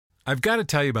I've got to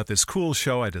tell you about this cool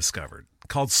show I discovered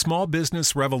called Small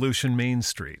Business Revolution Main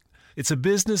Street. It's a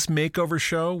business makeover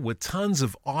show with tons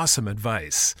of awesome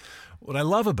advice. What I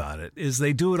love about it is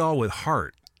they do it all with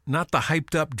heart, not the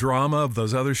hyped up drama of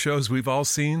those other shows we've all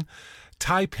seen.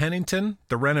 Ty Pennington,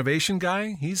 the renovation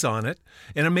guy, he's on it,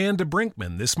 and Amanda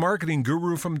Brinkman, this marketing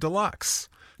guru from Deluxe.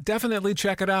 Definitely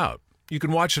check it out. You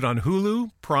can watch it on Hulu,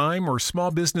 Prime, or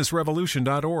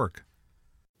smallbusinessrevolution.org.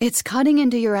 It's cutting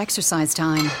into your exercise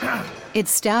time.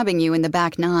 It's stabbing you in the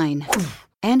back nine.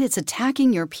 And it's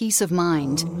attacking your peace of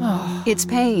mind. It's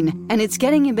pain, and it's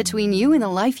getting in between you and the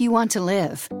life you want to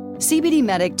live. CBD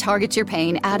Medic targets your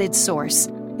pain at its source.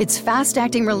 It's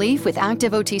fast-acting relief with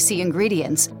active OTC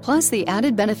ingredients, plus the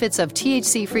added benefits of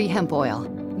THC-free hemp oil.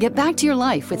 Get back to your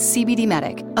life with CBD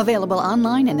Medic, available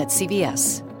online and at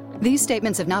CVS. These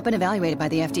statements have not been evaluated by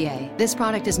the FDA. This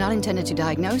product is not intended to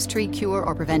diagnose, treat, cure,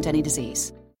 or prevent any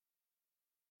disease.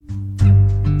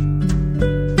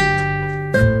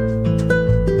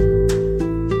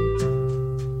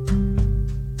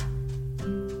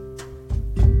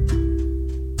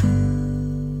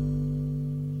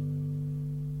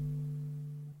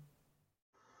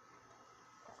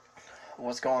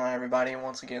 What's going on, everybody? And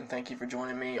once again, thank you for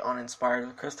joining me on Inspired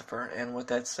with Christopher. And with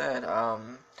that said,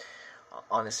 on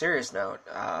a serious note,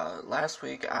 last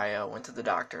week I went to the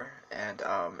doctor, and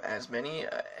as many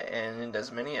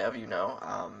of you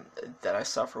know, that I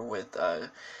suffer with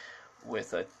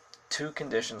two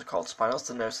conditions called spinal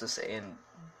stenosis and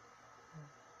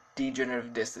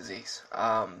degenerative disc disease.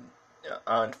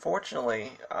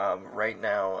 Unfortunately, right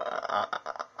now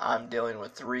I'm dealing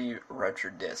with 3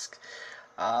 ruptured discs.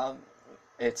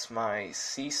 It's my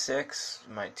C6,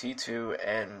 my T2,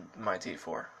 and my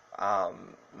T4.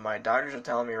 My doctors are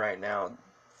telling me right now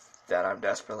that I'm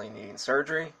desperately needing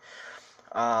surgery,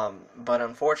 but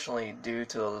unfortunately, due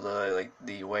to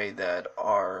the way that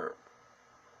our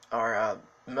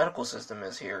medical system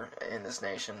is here in this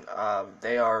nation,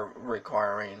 they are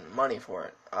requiring money for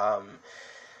it.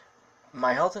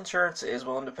 My health insurance is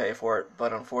willing to pay for it,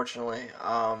 but unfortunately,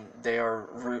 they are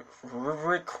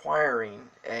requiring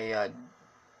a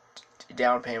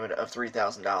down payment of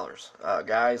 $3,000.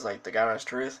 Guys, like, the God honest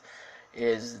truth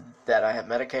is that I have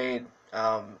Medicaid,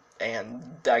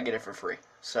 and I get it for free.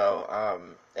 So,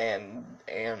 and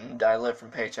I live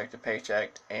from paycheck to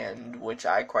paycheck, and which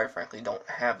I quite frankly don't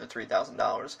have the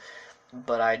 $3,000,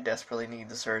 but I desperately need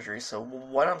the surgery. So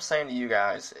what I'm saying to you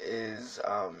guys is,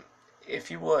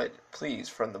 if you would, please,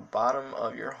 from the bottom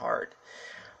of your heart,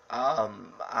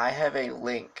 I have a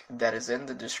link that is in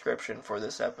the description for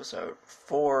this episode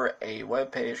for a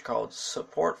webpage called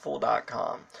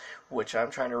supportful.com, which I'm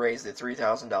trying to raise the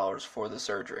 $3,000 for the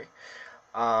surgery.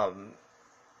 I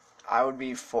would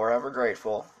be forever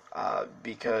grateful,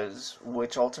 because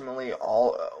which ultimately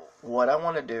what I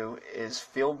want to do is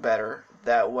feel better.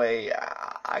 That way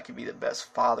I could be the best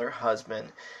father,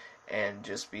 husband, and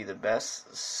just be the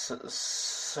best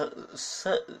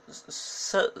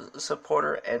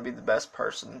supporter and be the best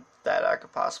person that I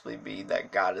could possibly be,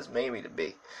 that God has made me to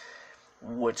be.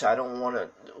 Which I don't want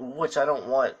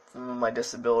my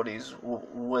disabilities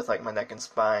with, like, my neck and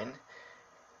spine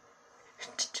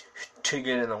to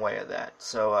get in the way of that.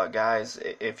 So guys,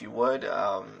 if you would,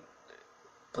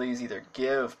 please either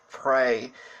give,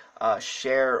 pray,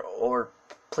 share, or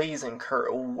please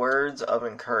words of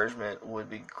encouragement would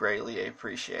be greatly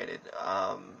appreciated.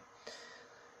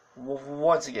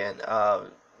 Once again,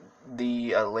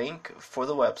 the link for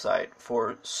the website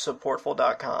for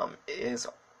supportful.com is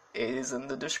in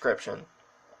the description.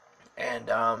 And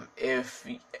if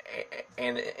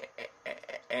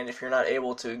you're not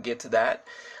able to get to that,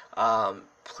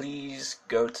 please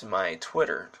go to my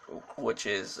Twitter, which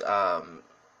is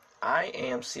I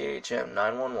am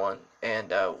CHM911,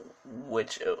 and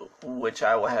which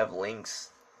I will have links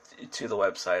to the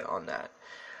website on that.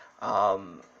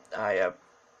 I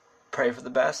pray for the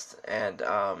best, and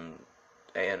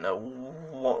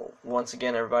once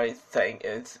again, everybody,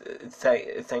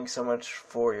 thanks so much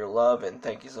for your love, and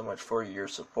thank you so much for your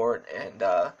support, and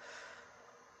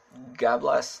God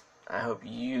bless. I hope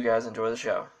you guys enjoy the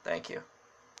show. Thank you.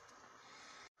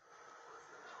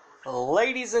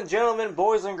 Ladies and gentlemen,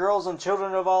 boys and girls, and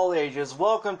children of all ages,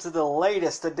 welcome to the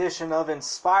latest edition of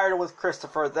Inspired with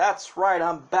Christopher. That's right,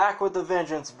 I'm back with a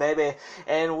vengeance, baby.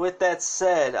 And with that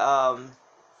said,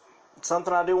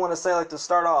 something I do want to say, like, to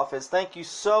start off, is thank you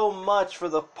so much for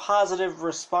the positive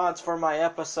response for my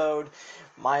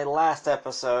last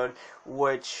episode,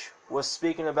 which was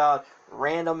speaking about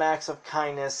random acts of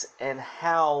kindness and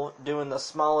how doing the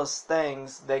smallest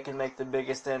things, they can make the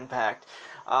biggest impact.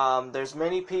 There's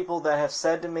many people that have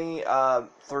said to me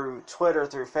through Twitter,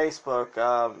 through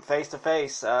Facebook, face to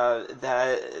face,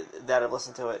 that have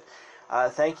listened to it.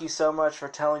 Thank you so much for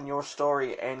telling your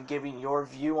story and giving your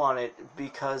view on it,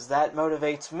 because that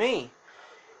motivates me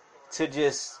to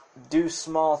just do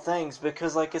small things.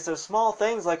 Because like it's those small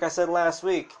things, like I said last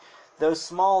week, those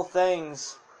small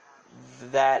things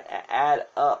that add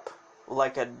up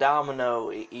like a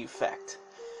domino effect.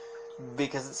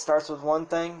 Because it starts with one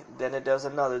thing, then it does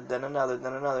another, then another,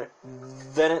 then another.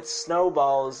 Then it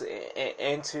snowballs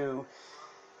into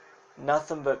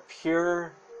nothing but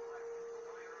pure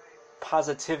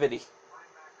positivity.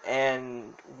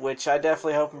 And which I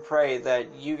definitely hope and pray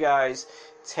that you guys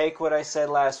take what I said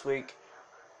last week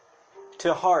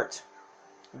to heart.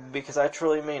 Because I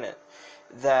truly mean it.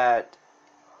 That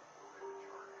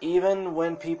even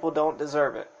when people don't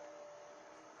deserve it,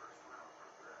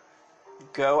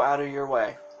 go out of your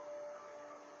way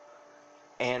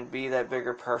and be that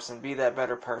bigger person, be that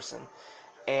better person,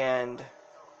 and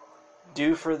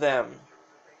do for them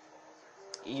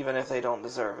even if they don't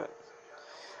deserve it.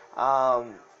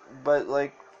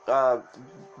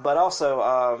 But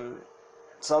also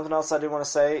something else I do want to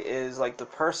say is, like, the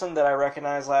person that I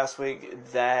recognized last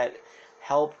week that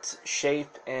helped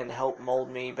shape and help mold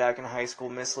me back in high school,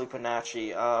 Miss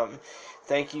Lupinacci.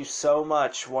 Thank you so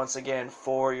much once again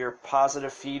for your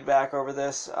positive feedback over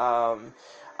this.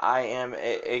 I am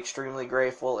extremely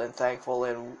grateful and thankful,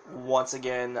 and once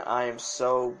again, I am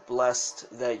so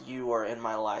blessed that you are in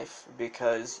my life,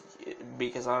 because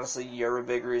honestly, you're a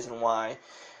big reason why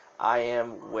I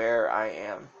am where I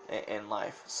am in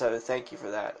life. So thank you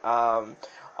for that.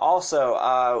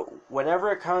 Also,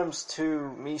 whenever it comes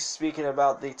to me speaking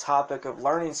about the topic of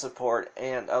learning support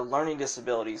and learning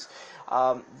disabilities,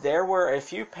 there were a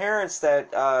few parents that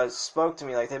spoke to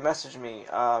me, like they messaged me,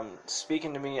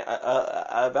 speaking to me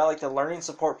about like the learning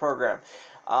support program,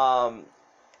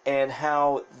 and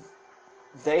how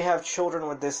they have children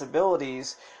with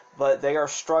disabilities, but they are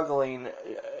struggling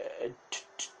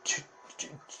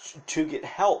to get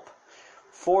help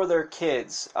for their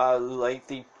kids, like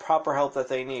the proper help that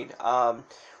they need.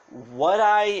 What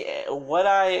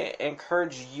I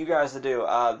encourage you guys to do,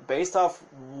 based off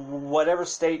whatever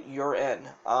state you're in,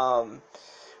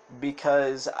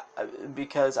 because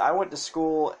I went to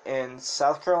school in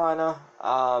South Carolina,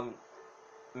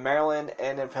 Maryland,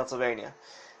 and in Pennsylvania.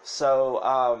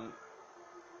 So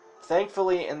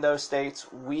thankfully, in those states,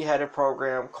 we had a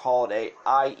program called a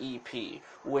IEP,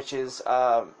 which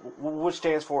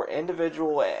stands for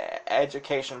Individual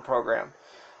Education Program,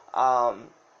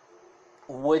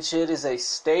 which it is a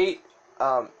state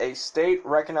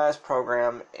recognized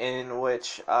program in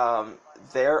which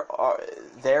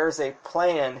there's a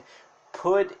plan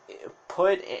put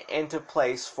into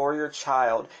place for your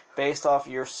child based off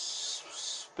your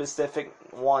specific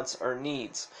wants or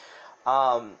needs.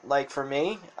 Like for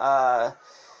me,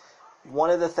 one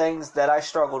of the things that I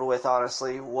struggled with,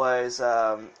 honestly, was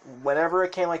whenever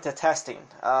it came like to testing,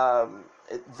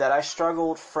 that I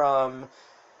struggled from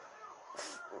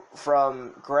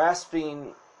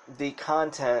grasping the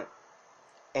content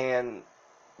and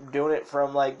doing it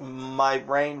from like my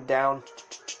brain down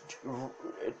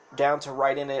to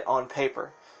writing it on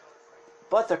paper.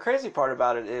 But the crazy part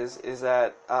about it is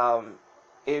that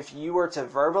if you were to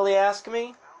verbally ask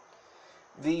me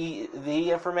the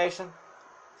information,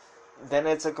 then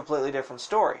it's a completely different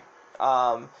story.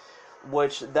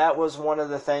 Which that was one of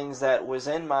the things that was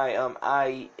in my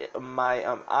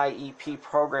IEP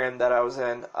program that I was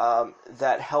in,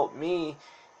 that helped me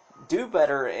do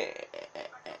better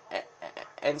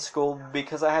in school,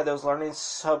 because I had those learning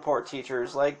support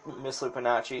teachers like Miss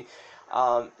Lupinacci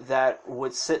that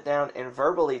would sit down and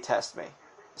verbally test me.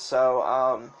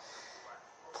 So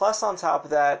plus on top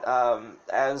of that,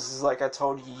 as like I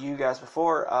told you guys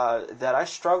before, that I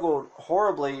struggled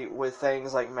horribly with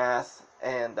things like math,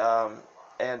 and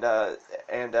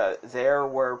there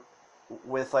were,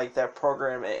 with like that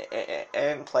program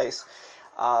in place,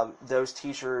 those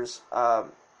teachers,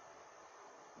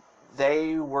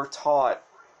 they were taught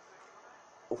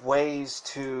ways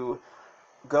to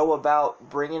go about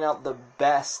bringing out the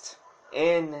best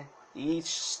in each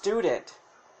student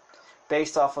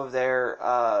based off of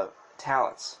their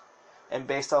talents and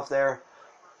based off their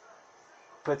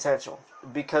potential.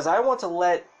 Because I want to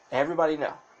let everybody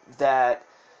know that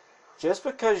just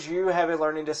because you have a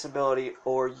learning disability,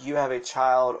 or you have a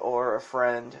child or a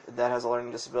friend that has a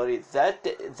learning disability, that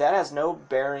has no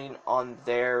bearing on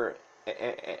their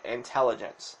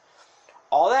intelligence.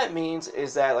 All that means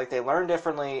is that like they learn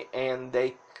differently, and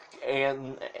they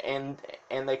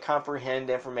comprehend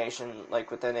information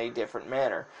like within a different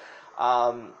manner.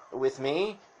 With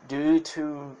me, due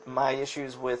to my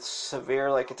issues with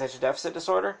severe like attention deficit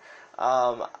disorder,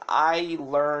 I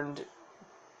learned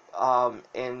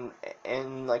in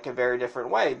like a very different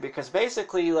way, because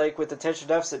basically, like with attention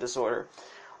deficit disorder,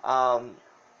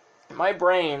 my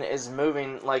brain is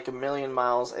moving like a million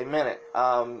miles a minute.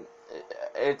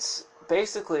 It's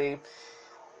basically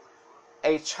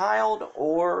a child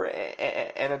or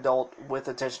an adult with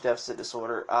attention deficit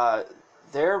disorder.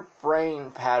 Their brain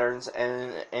patterns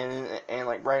and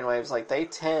like brain waves, like they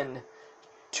tend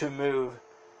to move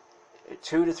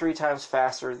 2 to 3 times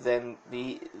faster than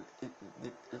the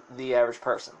average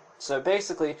person. So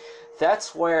basically,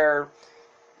 that's where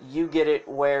you get it,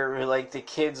 where like the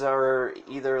kids are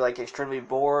either like extremely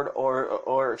bored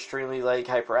or extremely like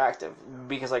hyperactive.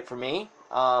 Because like for me,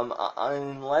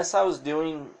 unless I was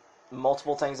doing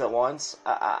multiple things at once,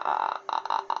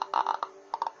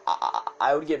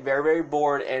 I would get very, very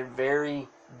bored and very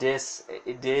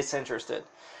disinterested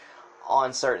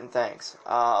on certain things.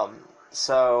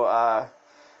 So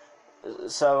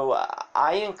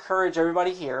I encourage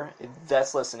everybody here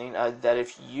that's listening, that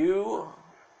if you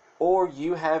or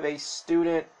you have a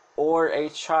student or a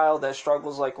child that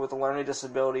struggles like with learning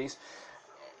disabilities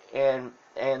and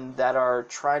that are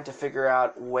trying to figure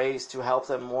out ways to help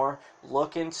them more,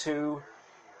 look into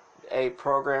a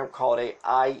program called a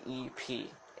IEP,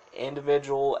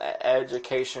 Individual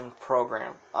Education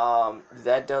Program.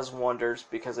 That does wonders,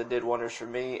 because it did wonders for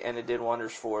me, and it did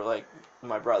wonders for like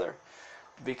my brother.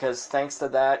 Because thanks to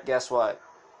that, guess what?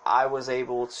 I was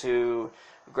able to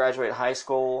graduate high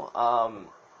school,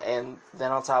 and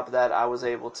then on top of that, I was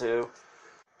able to.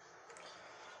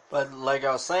 But like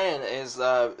I was saying, is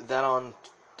that on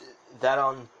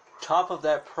top of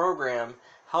that program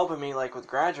helping me like with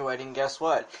graduating, guess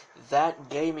what? That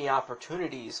gave me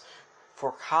opportunities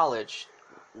for college,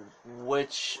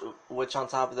 which on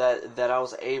top of that I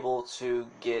was able to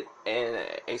get an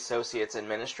associate's in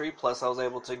ministry, plus I was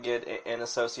able to get an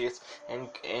associate's in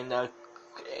a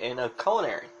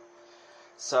culinary.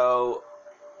 So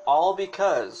all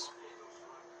because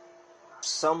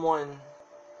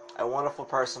a wonderful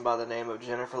person by the name of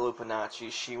Jennifer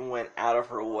Lupinacci, she went out of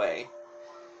her way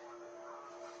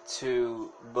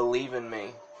to believe in me,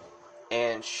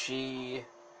 and she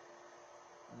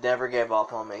never gave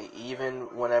up on me,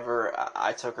 even whenever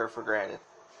I took her for granted.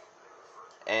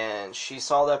 And she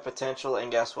saw that potential,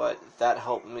 and guess what? That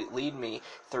helped me lead me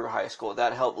through high school.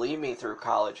 That helped lead me through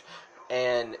college.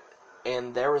 And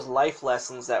there was life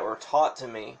lessons that were taught to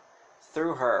me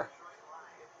through her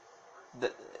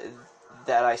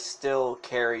that I still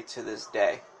carry to this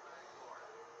day.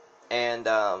 And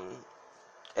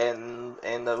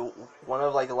one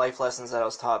of like the life lessons that I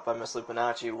was taught by Miss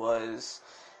Lupinacci was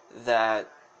that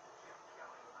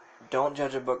don't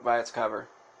judge a book by its cover.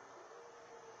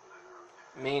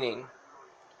 Meaning,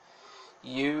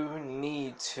 you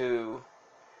need to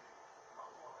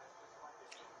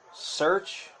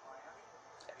search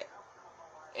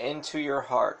into your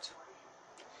heart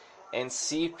and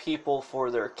see people for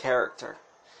their character.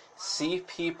 See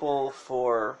people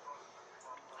for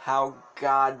how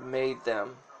God made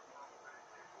them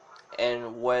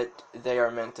and what they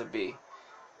are meant to be.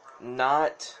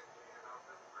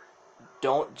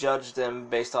 Don't judge them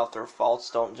based off their faults.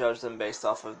 Don't judge them based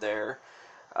off of their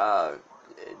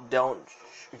don't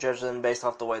judge them based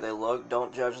off the way they look.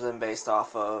 Don't judge them based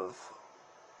off of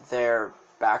their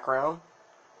background.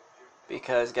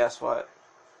 Because guess what?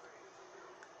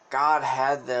 God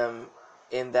had them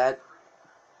in that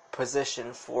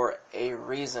position for a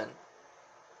reason.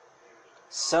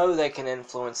 So they can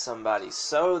influence somebody.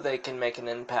 So they can make an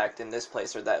impact in this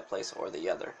place or that place or the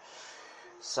other.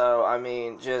 So, I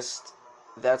mean,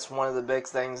 that's one of the big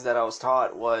things that I was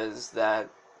taught, was that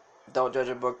don't judge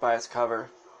a book by its cover,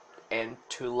 and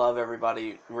to love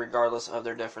everybody regardless of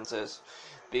their differences,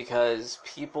 because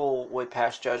people would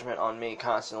pass judgment on me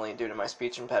constantly due to my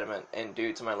speech impediment and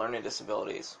due to my learning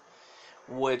disabilities,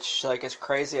 which, like, as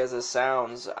crazy as it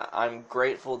sounds, I'm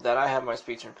grateful that I have my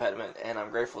speech impediment, and I'm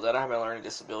grateful that I have my learning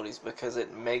disabilities, because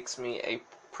it makes me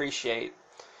appreciate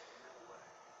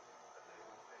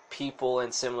people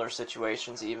in similar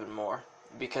situations even more.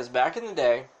 Because back in the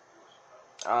day,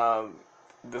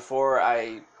 before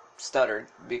I stuttered,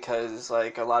 because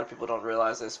like a lot of people don't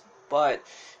realize this, but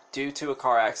due to a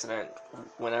car accident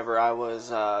whenever I was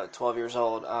 12 years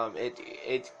old,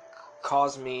 it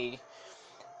caused me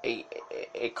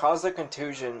it caused a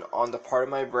contusion on the part of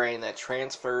my brain that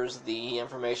transfers the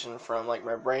information from like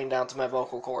my brain down to my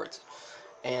vocal cords,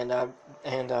 and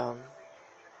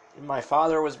my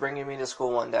father was bringing me to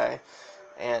school one day,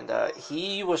 and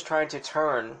he was trying to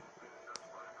turn,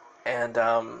 and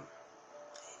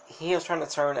he was trying to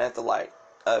turn at the light,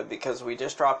 because we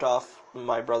just dropped off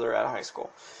my brother at high school.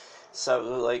 So,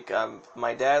 like,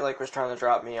 my dad, like, was trying to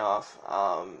drop me off,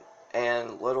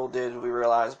 and little did we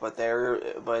realize, but there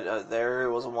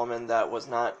was a woman that was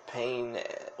not paying,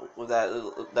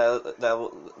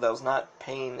 that was not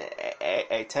paying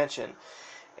attention,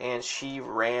 and she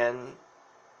ran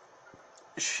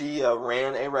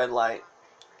a red light,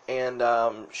 and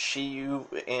she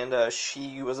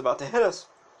was about to hit us.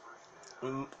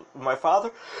 My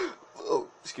father, oh,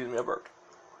 excuse me, I burped.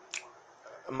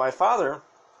 My father,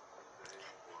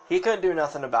 he couldn't do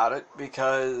nothing about it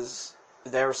because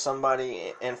there was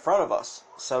somebody in front of us.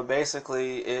 So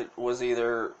basically, it was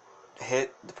either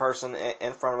hit the person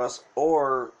in front of us,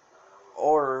 or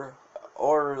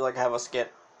like have us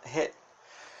get hit.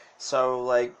 So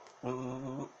like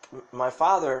my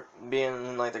father,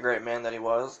 being like the great man that he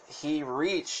was, he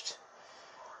reached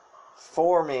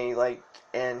for me, like,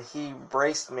 and he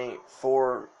braced me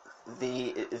for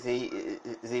the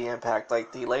impact.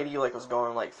 Like, the lady, like, was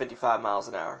going like 55 miles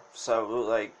an hour, so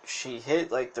like she hit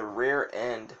like the rear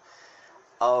end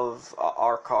of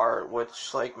our car,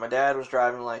 which, like, my dad was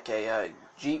driving like a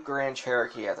Jeep Grand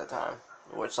Cherokee at the time,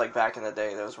 which, like, back in the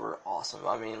day, those were awesome.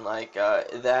 I mean, like,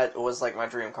 that was like my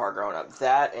dream car growing up,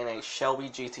 that and a Shelby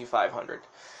GT500.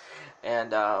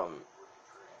 And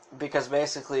because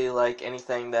basically, like,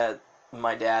 anything that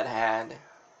my dad had,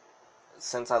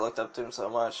 since I looked up to him so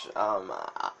much,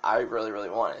 I really, really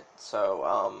wanted. So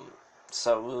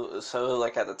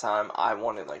like, at the time, I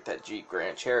wanted like that Jeep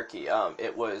Grand Cherokee.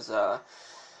 It was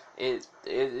it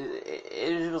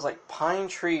was like pine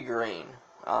tree green.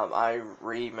 I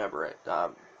remember it.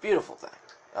 Beautiful thing.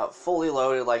 Fully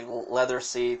loaded, like leather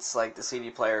seats, like the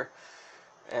CD player,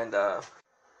 and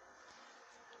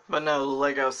but no,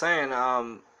 like I was saying,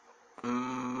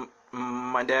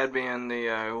 my dad, being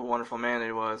the wonderful man that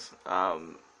he was,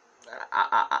 I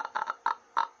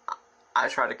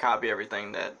tried to copy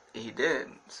everything that he did.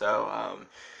 So,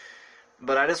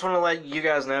 but I just want to let you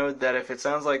guys know that if it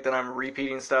sounds like that I'm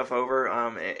repeating stuff over,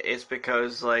 it's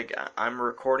because, like, I'm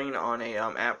recording on a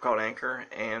app called Anchor,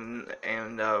 and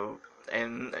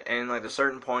like there's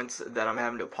certain points that I'm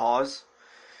having to pause.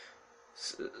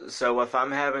 So if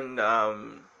I'm having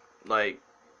like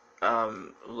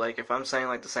if I'm saying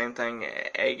like the same thing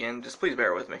again, just please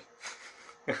bear with me.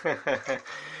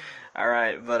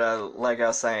 Alright, but like I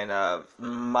was saying,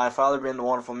 my father, being the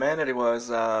wonderful man that he was,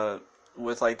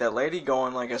 with like that lady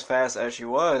going like as fast as she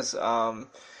was,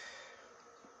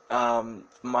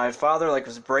 my father like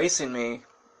was bracing me,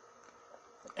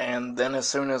 and then as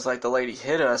soon as like the lady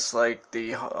hit us, like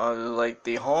the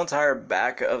whole entire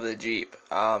back of the Jeep,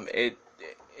 it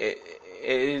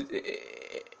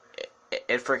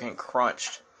freaking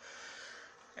crunched.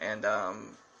 And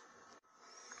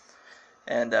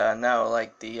no,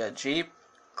 like the Jeep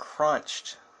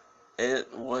crunched.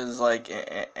 It was like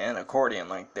an accordion.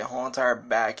 Like the whole entire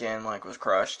back end like was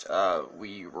crushed.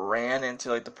 We ran into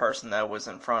like the person that was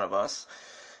in front of us.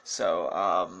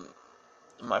 So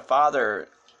my father,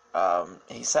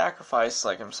 he sacrificed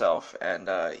like himself, and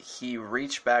he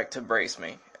reached back to brace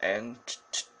me and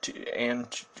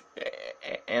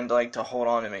like to hold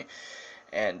on to me.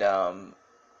 And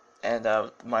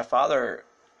my father,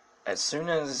 as soon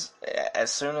as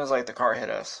like the car hit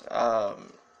us,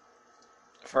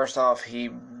 first off, he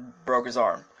broke his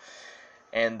arm,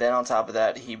 and then on top of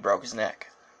that, he broke his neck.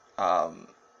 And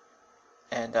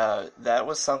that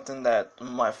was something that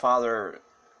my father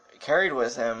carried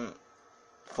with him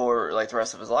for like the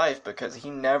rest of his life, because he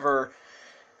never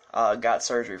got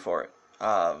surgery for it.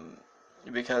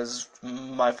 Because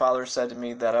my father said to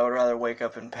me that I would rather wake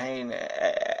up in pain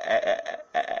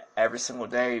every single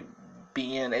day,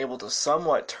 being able to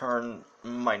somewhat turn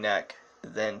my neck,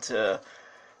 than to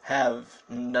have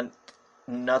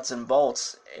nuts and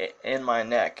bolts in my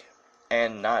neck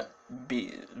and not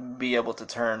be able to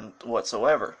turn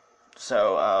whatsoever.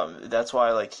 So that's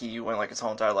why like he went like his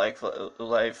whole entire life,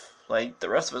 like the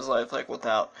rest of his life, like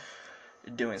without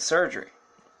doing surgery.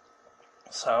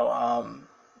 So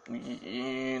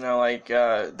you know, like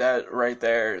that right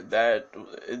there, that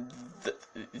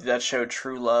showed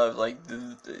true love. Like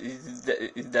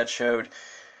that showed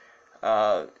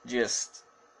just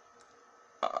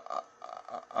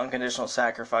unconditional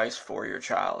sacrifice for your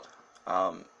child.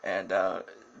 And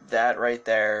that right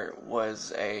there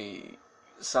was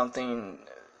something.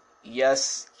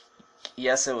 Yes,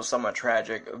 it was somewhat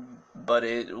tragic, but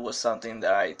it was something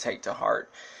that I take to heart,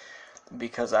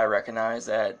 because I recognize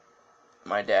that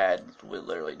my dad would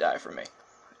literally die for me.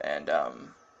 And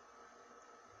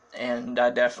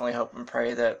I definitely hope and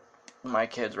pray that my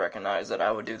kids recognize that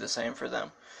I would do the same for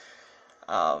them.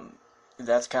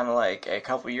 that's kind of like a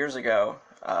couple years ago,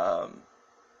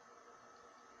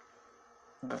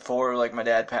 before like my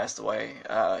dad passed away.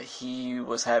 He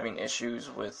was having issues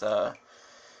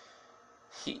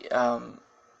he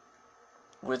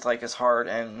with like his heart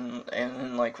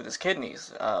and like with his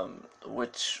kidneys,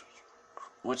 which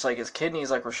like his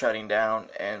kidneys like were shutting down,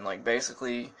 and like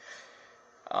basically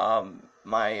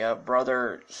my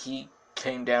brother, he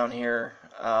came down here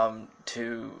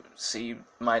to see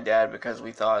my dad because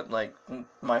we thought like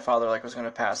my father like was going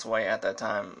to pass away at that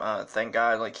time. Thank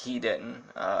God like he didn't.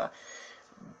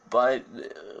 But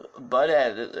but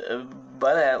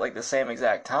at like the same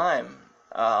exact time,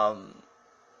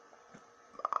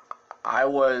 I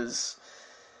was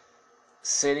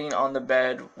sitting on the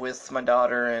bed with my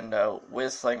daughter and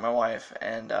with like my wife,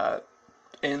 and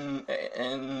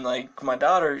and like my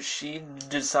daughter, she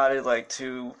decided like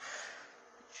to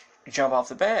jump off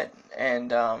the bed,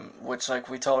 and which like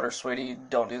we told her, sweetie,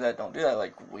 don't do that, don't do that.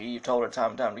 Like we told her time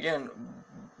and time again.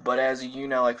 But as you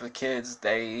know, like with kids,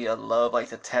 they love like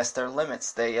to test their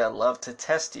limits. They love to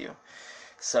test you.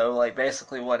 So like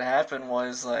basically what happened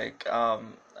was like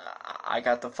I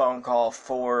got the phone call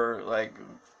for like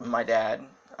my dad,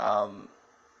 and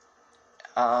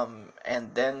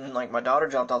then like my daughter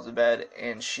jumped off the bed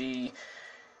and she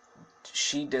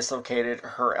dislocated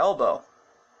her elbow,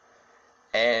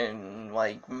 and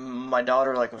like my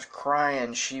daughter like was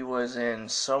crying. She was in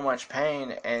so much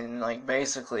pain, and like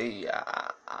basically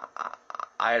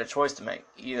I had a choice to make: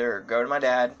 either go to my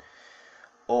dad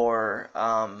or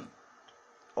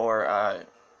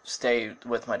stay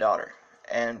with my daughter.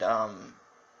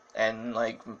 And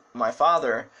like my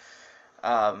father,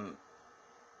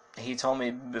 he told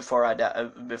me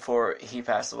before he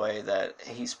passed away that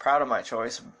he's proud of my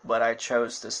choice, but I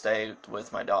chose to stay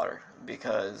with my daughter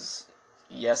because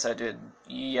yes, I did.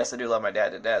 Yes, I do love my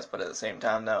dad to death, but at the same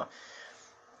time, though,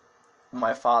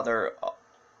 my father,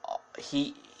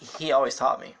 he always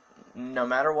taught me, no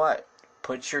matter what,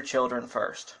 put your children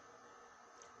first,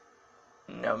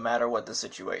 no matter what the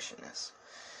situation is.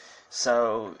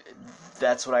 So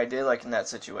that's what I did, like in that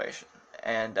situation,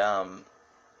 and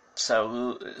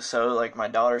so like my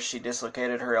daughter, she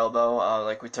dislocated her elbow.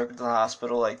 Like we took her to the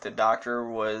hospital. Like the doctor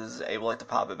was able like to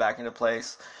pop it back into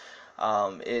place.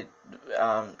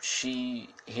 She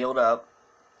healed up,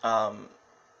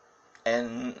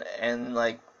 and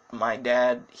like my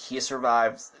dad, he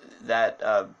survived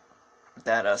that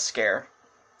scare,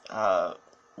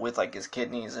 with like his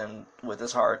kidneys and with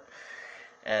his heart,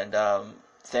 and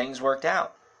things worked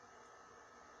out,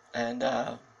 and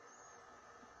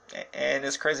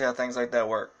it's crazy how things like that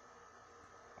work.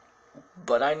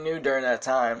 But I knew during that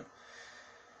time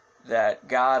that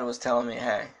God was telling me,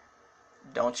 hey,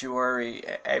 don't you worry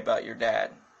about your dad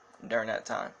during that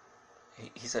time.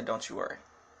 He said, don't you worry.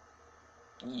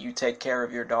 You take care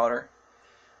of your daughter,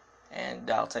 and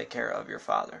I'll take care of your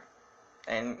father.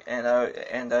 And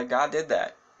God did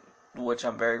that, which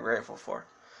I'm very grateful for.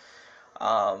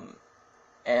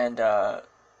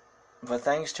 But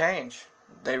things change.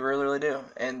 They really, really do.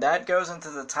 And that goes into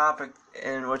the topic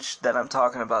in which that I'm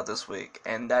talking about this week,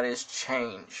 and that is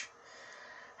change.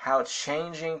 How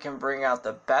changing can bring out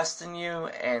the best in you,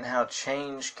 and how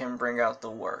change can bring out the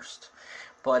worst.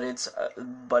 But it's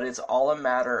all a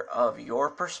matter of your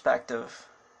perspective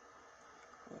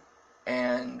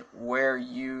and where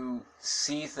you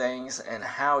see things and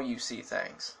how you see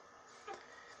things.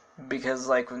 Because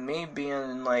like with me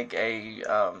being like a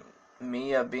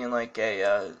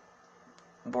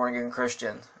born again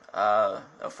Christian, a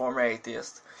former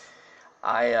atheist,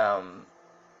 I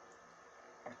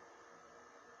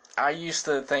used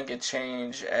to think of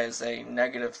change as a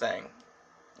negative thing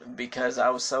because I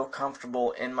was so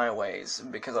comfortable in my ways,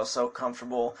 because I was so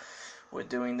comfortable with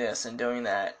doing this and doing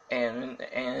that, and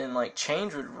like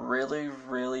change would really,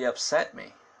 really upset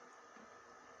me.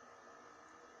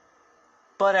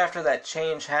 But after that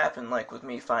change happened, like with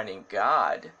me finding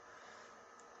God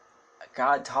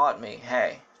taught me,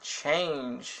 hey,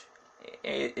 change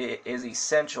is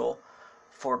essential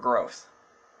for growth,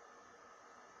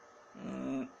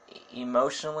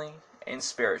 emotionally and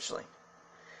spiritually.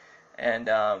 And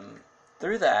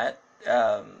through that,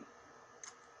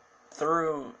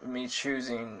 through me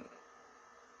choosing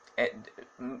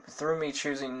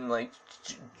like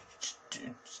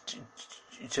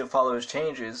to follow his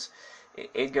changes,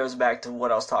 it goes back to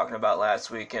what I was talking about last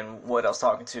week and what I was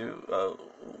talking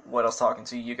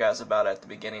to you guys about at the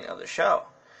beginning of the show.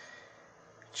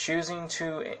 Choosing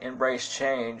to embrace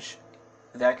change,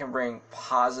 that can bring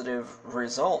positive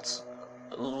results.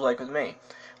 Like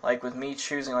with me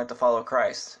choosing like to follow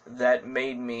Christ, that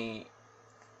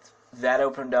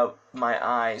opened up my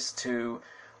eyes to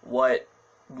what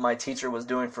my teacher was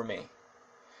doing for me,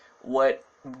 what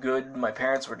good my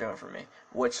parents were doing for me,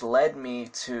 which led me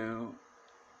to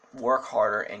work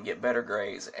harder and get better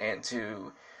grades and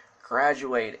to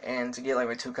graduate and to get like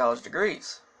my 2 college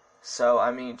degrees. So,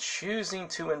 I mean, choosing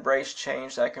to embrace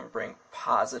change that can bring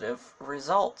positive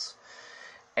results.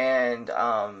 And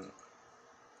that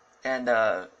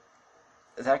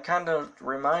kind of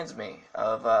reminds me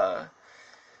of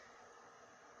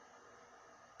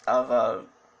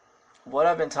what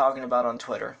I've been talking about on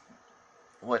Twitter,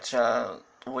 which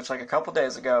like a couple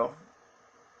days ago,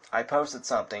 I posted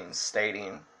something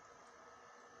stating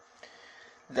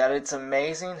that it's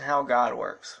amazing how God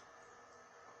works.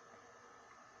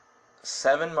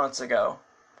 7 months ago,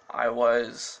 I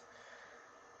was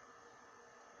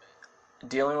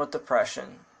dealing with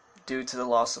depression due to the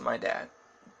loss of my dad.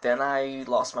 Then I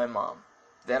lost my mom.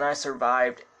 Then I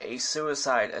survived a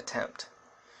suicide attempt.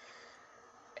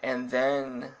 And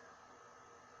then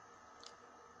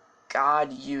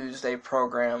God used a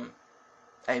program,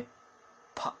 a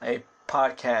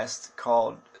podcast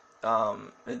called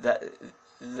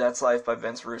That's Life by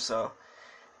Vince Russo,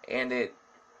 and it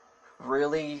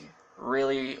really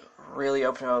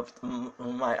opened up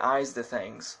my eyes to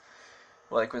things,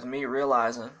 like with me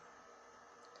realizing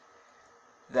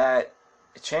that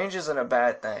change isn't a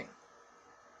bad thing.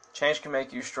 Change can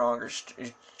make you stronger.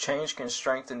 Change can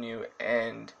strengthen you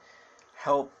and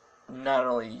help not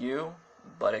only you,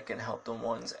 but it can help the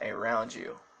ones around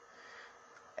you.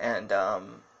 And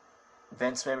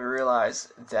Vince made me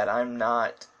realize that I'm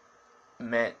not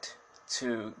meant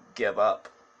to give up,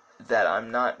 that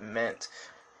I'm not meant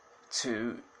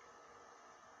to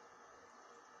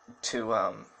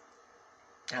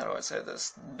how do I say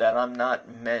this? That I'm not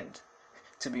meant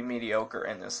to be mediocre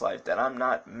in this life, that I'm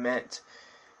not meant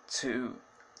to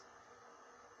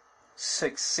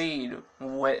succeed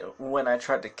when I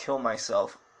tried to kill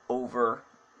myself over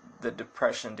the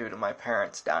depression due to my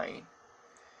parents dying.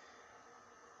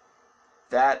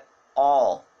 That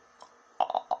all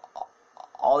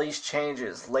these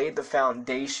changes laid the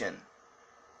foundation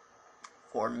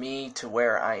for me to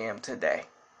where I am today.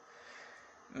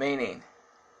 Meaning,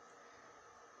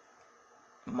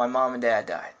 my mom and dad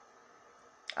died.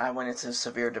 I went into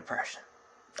severe depression.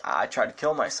 I tried to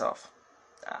kill myself.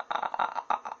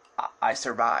 I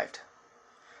survived.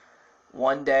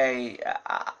 One day,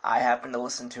 I happened to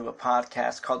listen to a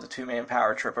podcast called The Two-Man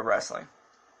Power Trip of Wrestling,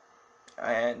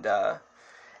 and I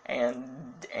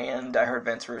heard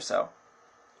Vince Russo.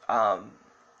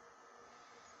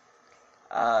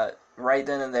 Right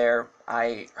then and there,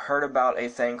 I heard about a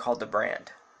thing called The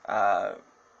Brand,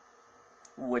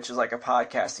 which is like a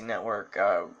podcasting network,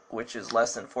 which is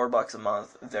less than $4 a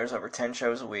month. There's over 10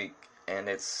 shows a week, and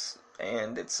it's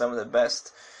some of the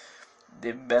best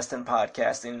in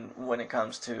podcasting when it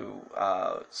comes to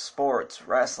sports,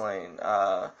 wrestling,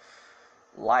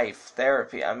 life,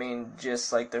 therapy. I mean,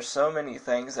 just like there's so many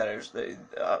things that are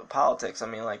politics. I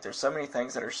mean, like there's so many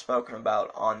things that are spoken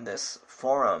about on this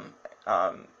forum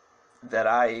that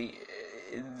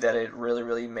it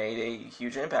really made a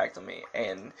huge impact on me.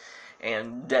 And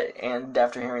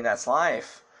after hearing That's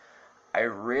Life, I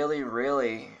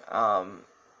really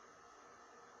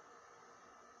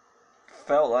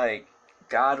felt like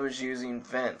God was using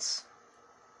Vince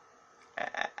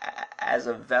as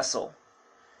a vessel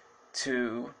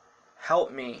to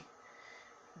help me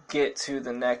get to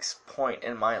the next point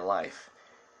in my life,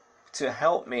 to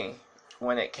help me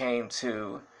when it came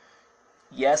to,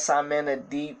 yes, I'm in a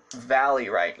deep valley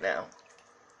right now,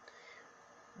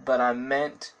 but I'm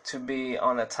meant to be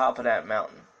on the top of that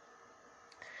mountain.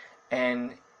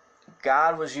 And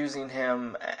God was using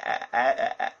him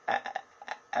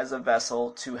as a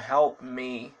vessel to help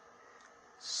me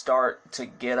start to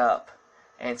get up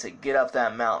and to get up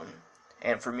that mountain.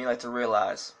 And for me, like, to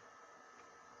realize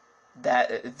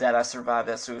that I survived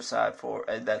that suicide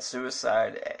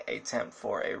attempt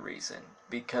for a reason,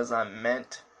 because I'm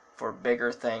meant for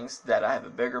bigger things, that I have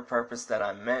a bigger purpose, that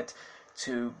I'm meant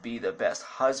to be the best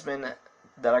husband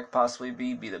that I could possibly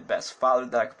be the best father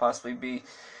that I could possibly be,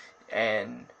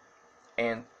 and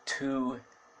to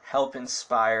help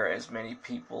inspire as many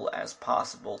people as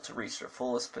possible to reach their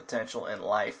fullest potential in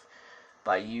life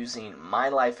by using my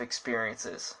life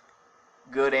experiences,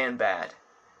 good and bad,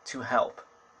 to help.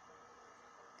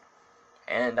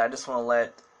 And I just want to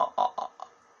let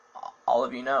all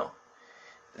of you know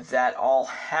that all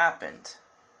happened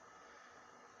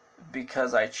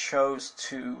because I chose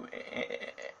to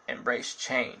embrace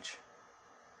change.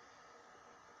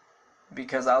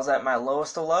 Because I was at my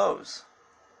lowest of lows.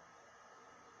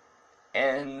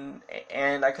 And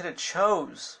I could have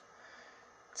chose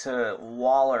to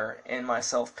waller in my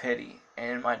self-pity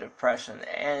and my depression,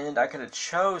 and I could have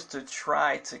chose to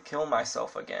try to kill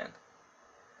myself again.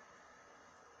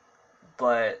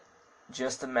 But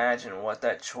just imagine what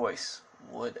that choice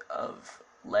would have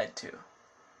led to.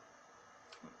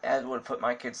 That would have put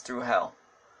my kids through hell.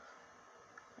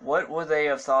 What would they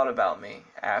have thought about me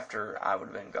after I would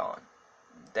have been gone?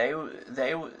 They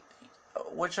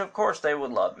which of course they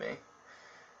would love me,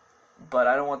 but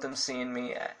I don't want them seeing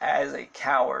me as a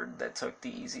coward that took the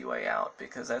easy way out,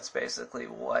 because that's basically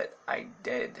what I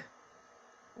did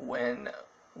when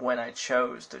I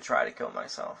chose to try to kill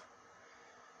myself.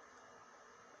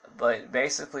 But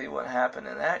basically what happened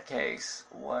in that case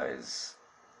was,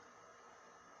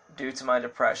 due to my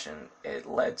depression, it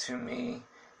led to me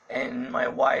and my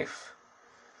wife,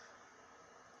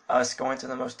 us going through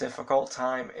the most difficult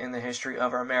time in the history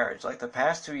of our marriage. Like the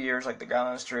past 2 years, like the God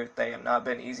honest truth, they have not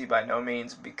been easy by no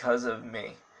means, because of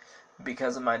me,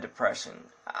 because of my depression.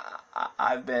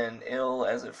 I've been ill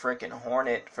as a freaking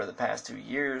hornet for the past 2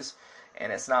 years,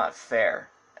 and it's not fair.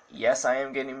 Yes, I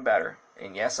am getting better,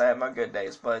 and yes, I have my good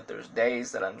days, but there's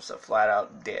days that I'm just a flat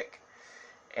out dick,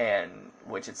 and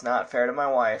which it's not fair to my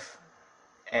wife.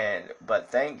 But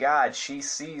thank God she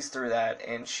sees through that,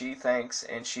 and she thinks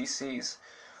and she sees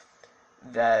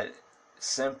that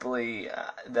simply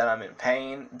that I'm in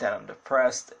pain, that I'm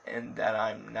depressed, and that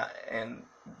I'm not, and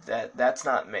that's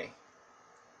not me.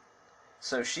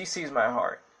 So she sees my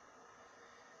heart,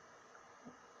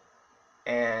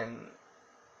 and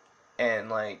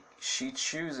like she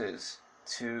chooses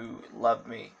to love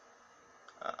me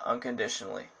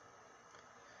unconditionally,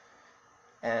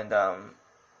 and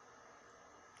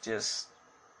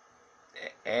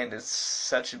and it's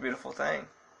such a beautiful thing,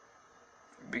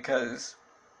 because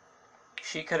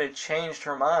she could have changed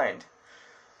her mind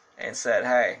and said,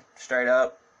 hey, straight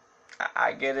up,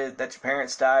 I get it that your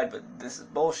parents died, but this is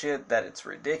bullshit, that it's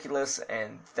ridiculous,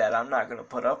 and that I'm not going to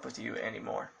put up with you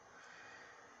anymore.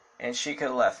 And she could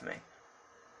have left me.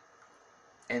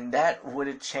 And that would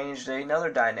have changed another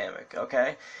dynamic,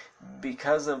 okay?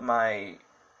 Because of my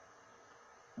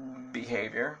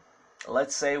behavior,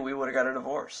 let's say we would have got a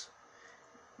divorce.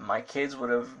 My kids would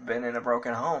have been in a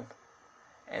broken home.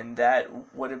 And that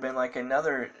would have been like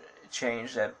another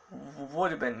change that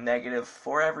would have been negative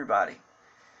for everybody.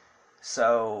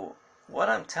 So, what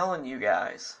I'm telling you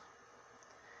guys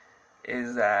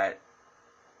is that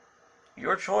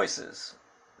your choices,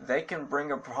 they can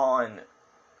bring upon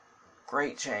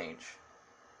great change,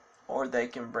 or they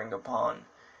can bring upon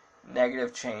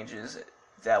negative changes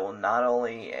that will not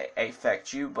only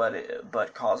affect you,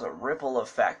 but cause a ripple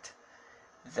effect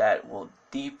that will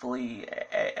deeply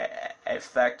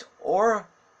affect or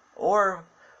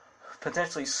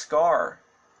potentially scar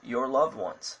your loved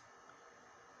ones.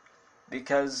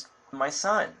 Because my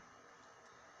son,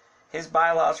 his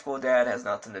biological dad has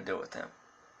nothing to do with him.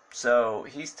 So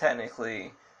he's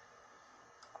technically,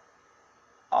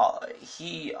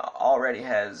 he already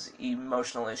has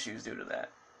emotional issues due to that.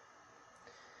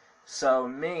 So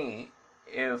me,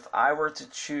 if I were to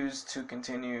choose to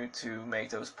continue to make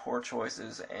those poor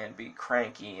choices and be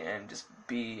cranky and just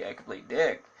be a complete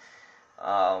dick,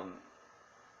 how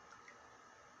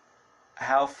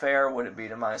fair would it be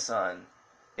to my son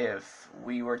if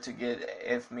me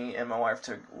and my wife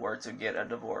were to get a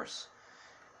divorce,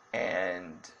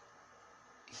 and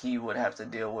he would have to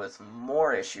deal with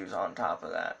more issues on top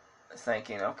of that,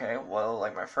 thinking, okay, well,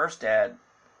 like my first dad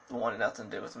wanted nothing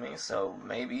to do with me, so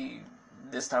maybe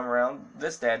this time around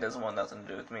this dad doesn't want nothing to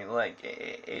do with me. Like,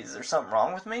 is there something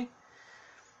wrong with me?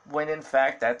 When in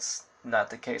fact that's not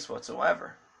the case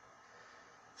whatsoever.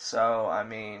 So I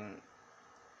mean,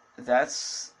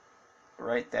 that's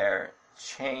right there,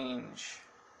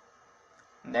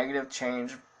 negative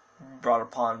change brought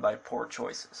upon by poor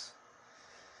choices.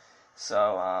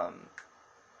 So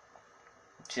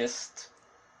just,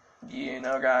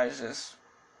 guys,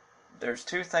 there's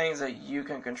two things that you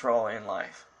can control in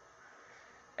life,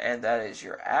 and that is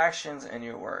your actions and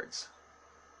your words.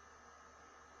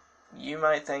 You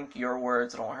might think your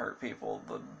words don't hurt people,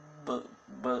 but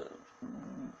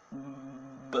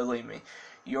believe me,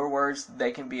 your words,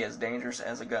 they can be as dangerous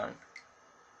as a gun.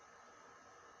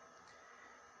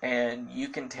 And you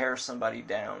can tear somebody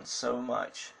down so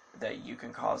much that you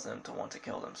can cause them to want to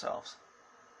kill themselves.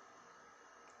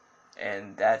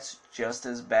 And that's just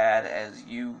as bad as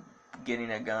you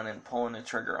getting a gun and pulling the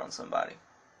trigger on somebody.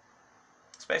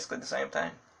 It's basically the same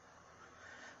thing.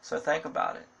 So think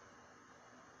about it.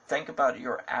 Think about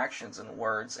your actions and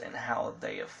words and how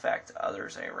they affect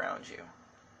others around you.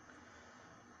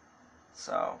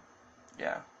 So,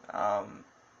 yeah.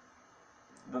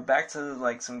 But back to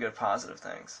like some good positive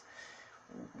things.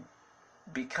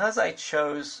 because I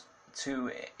chose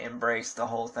to embrace the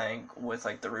whole thing with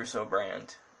like the Russo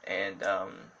brand and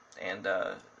and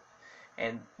uh,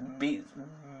 and be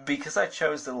because I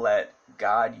chose to let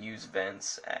God use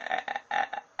Vince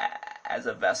as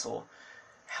a vessel,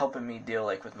 helping me deal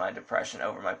like with my depression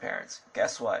over my parents.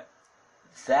 Guess what?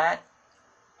 That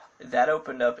that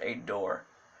opened up a door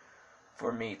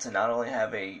for me to not only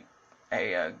have a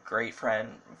great friend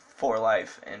for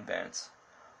life in Vince,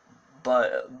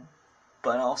 but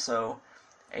also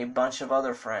a bunch of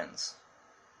other friends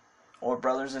or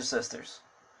brothers or sisters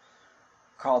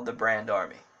called the Brand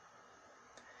Army.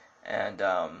 And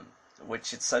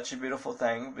which it's such a beautiful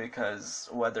thing because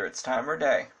whether it's time or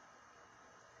day,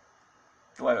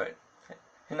 wait,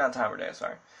 not time or day,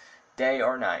 sorry, day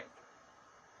or night,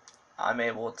 I'm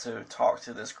able to talk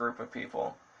to this group of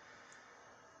people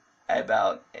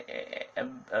about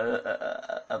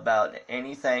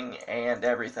anything and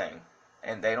everything,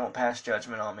 and they don't pass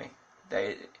judgment on me.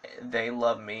 They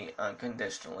love me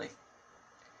unconditionally,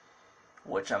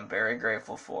 which I'm very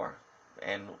grateful for,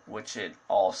 and which it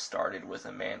all started with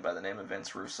a man by the name of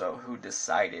Vince Russo who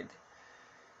decided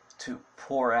to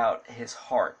pour out his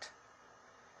heart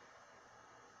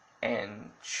and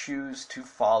choose to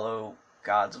follow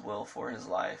God's will for his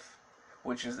life,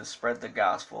 which is to spread the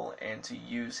gospel and to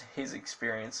use his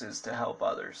experiences to help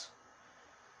others.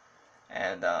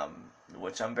 And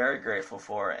which I'm very grateful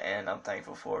for and I'm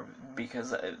thankful for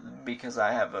because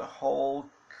I have a whole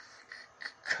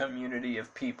community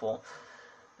of people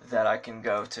that I can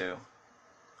go to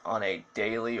on a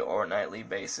daily or nightly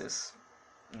basis,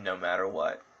 no matter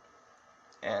what.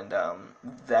 And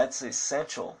that's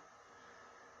essential,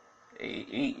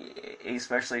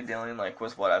 especially dealing like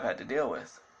with what I've had to deal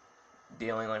with,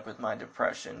 dealing like with my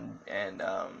depression and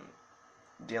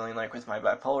dealing like with my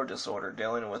bipolar disorder,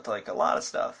 dealing with like a lot of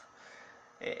stuff.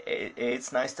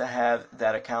 It's nice to have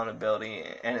that accountability,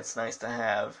 and it's nice to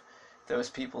have those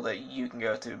people that you can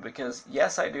go to, because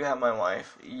yes, I do have my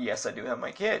wife, yes, I do have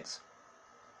my kids,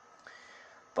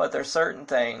 but there's certain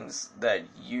things that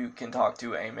you can talk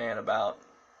to a man about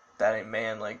that a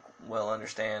man like will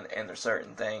understand, and there's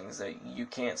certain things that you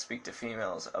can't speak to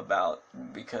females about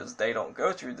because they don't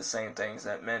go through the same things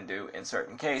that men do in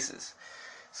certain cases.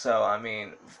 So I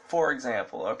mean, for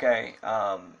example, okay,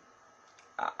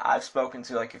 I've spoken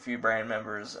to like a few brand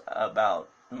members about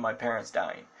my parents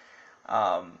dying,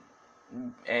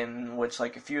 in which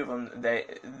like a few of them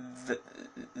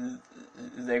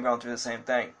they've gone through the same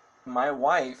thing. My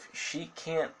wife, she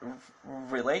can't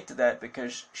relate to that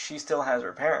because she still has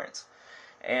her parents,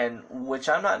 and which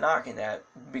I'm not knocking that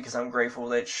because I'm grateful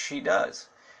that she does,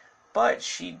 but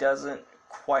she doesn't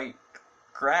quite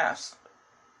grasp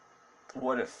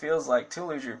what it feels like to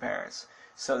lose your parents.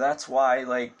 So that's why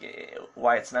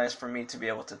why it's nice for me to be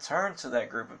able to turn to that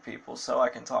group of people so I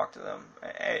can talk to them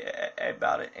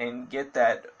about it and get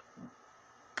that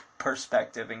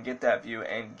perspective and get that view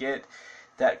and get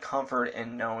that comfort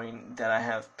in knowing that I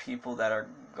have people that are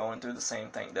going through the same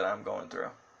thing that I'm going through,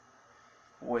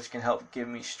 which can help give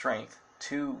me strength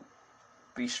to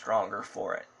be stronger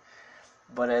for it.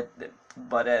 But at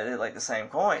like the same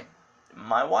coin,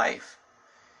 my wife,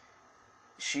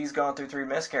 she's gone through 3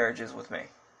 miscarriages with me.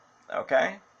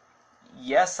 Okay?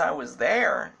 Yes, I was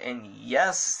there, and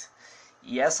yes,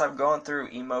 I've gone through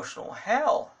emotional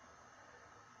hell,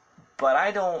 but I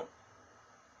don't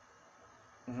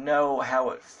know how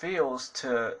it feels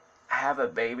to have a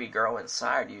baby grow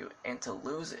inside you and to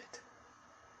lose it.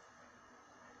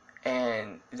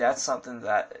 And that's something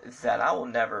that I will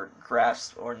never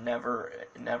grasp or never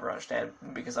understand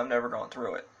because I've never gone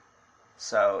through it.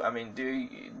 So, I mean, do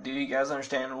you guys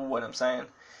understand what I'm saying?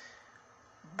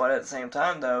 But at the same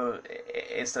time, though,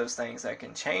 it's those things that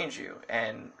can change you,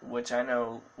 and which I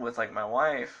know with like my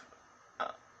wife,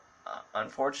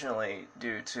 unfortunately,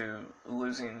 due to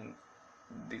losing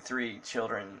the 3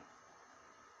 children,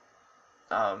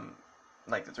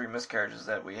 like the 3 miscarriages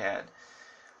that we had,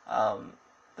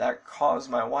 that caused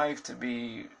my wife to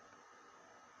be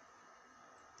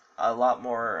a lot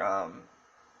more,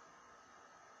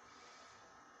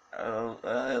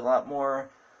 a lot more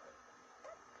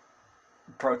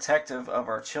protective of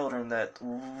our children that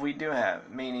we do have.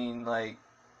 Meaning, like,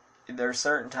 there's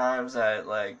certain times that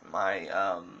like my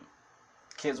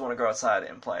kids want to go outside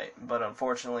and play, but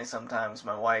unfortunately sometimes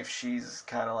my wife, she's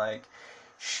kind of like,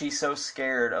 she's so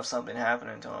scared of something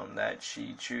happening to them that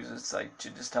she chooses like to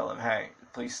just tell them, hey,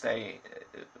 please stay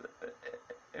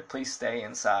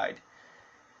inside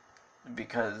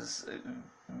because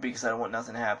I don't want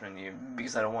nothing happening to you,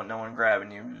 because I don't want no one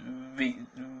grabbing you,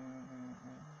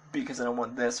 because I don't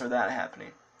want this or that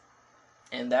happening.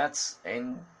 And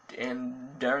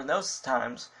during those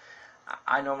times,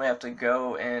 I normally have to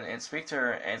go and speak to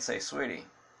her and say, sweetie,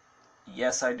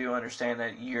 yes, I do understand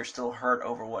that you're still hurt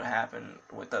over what happened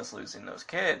with us losing those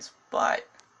kids, but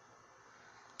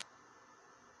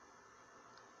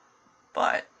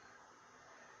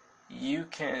you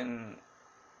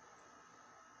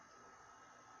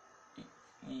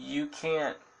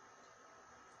can't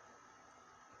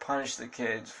punish the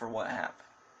kids for what happened.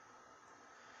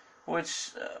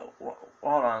 Which,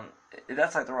 hold on,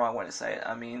 that's like the wrong way to say it.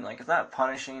 I mean, like, it's not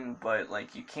punishing, but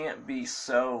like, you can't be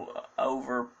so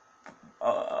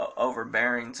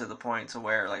overbearing to the point to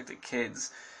where like the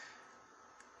kids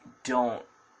don't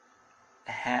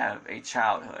have a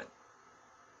childhood.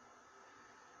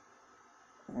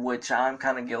 Which I'm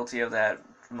kind of guilty of that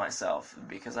myself,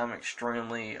 because I'm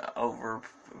extremely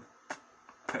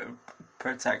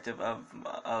protective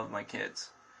of my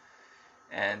kids,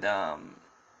 and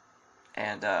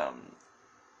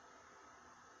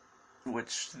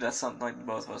which that's something like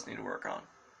both of us need to work on.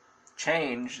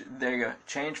 Change, there you go,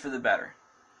 change for the better,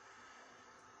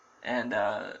 and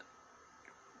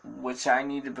which I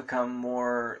need to become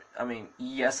more. I mean,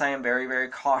 yes, I am very, very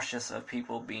cautious of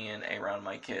people being around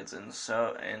my kids, and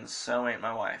so ain't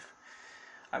my wife.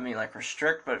 I mean, like, we're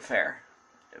strict but fair.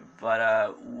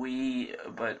 But we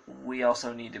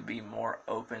also need to be more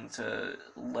open to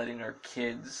letting our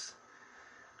kids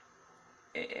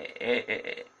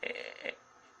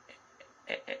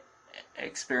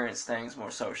experience things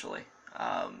more socially.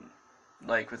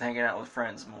 Like with hanging out with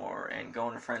friends more and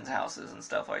going to friends' houses and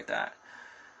stuff like that.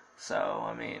 So,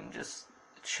 I mean, just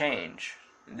change.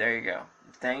 There you go.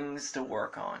 Things to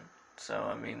work on. So,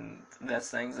 I mean, that's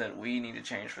things that we need to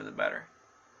change for the better.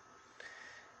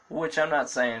 Which I'm not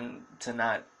saying to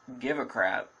not give a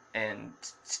crap and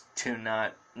to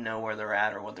not know where they're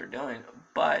at or what they're doing,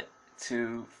 but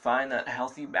to find that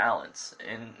healthy balance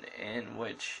in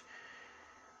which,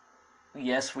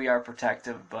 yes, we are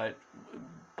protective, but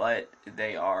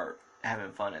they are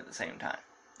having fun at the same time.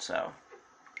 So,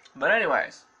 but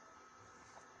anyways,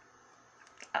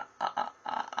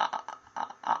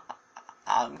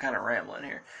 I'm kind of rambling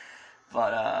here,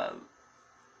 but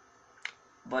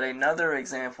another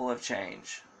example of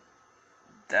change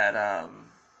that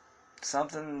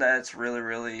something that's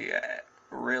really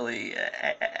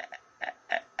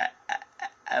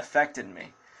affected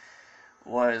me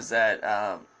was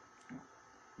that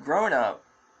growing up,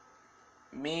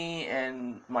 me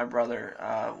and my brother,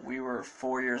 we were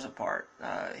 4 years apart.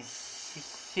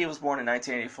 He was born in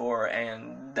 1984,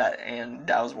 and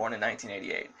I was born in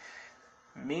 1988.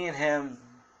 Me and him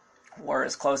were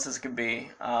as close as could be.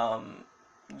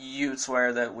 You'd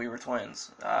swear that we were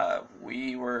twins.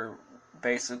 We were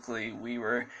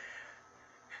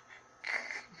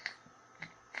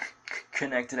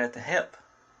connected at the hip,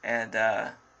 and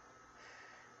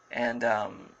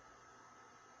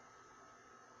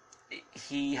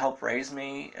he helped raise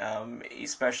me,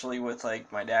 especially with like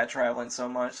my dad traveling so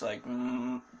much. Like,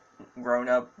 growing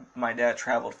up, my dad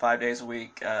traveled 5 days a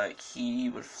week. He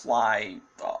would fly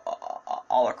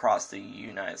all across the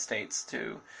United States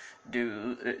to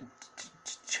do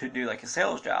like a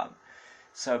sales job.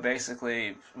 So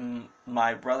basically,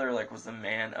 my brother like was the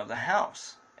man of the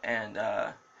house, and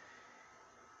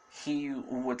he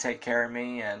would take care of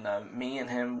me, and me and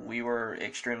him, we were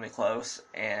extremely close.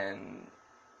 And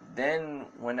then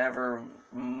whenever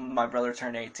my brother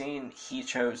turned 18, he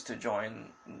chose to join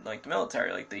like the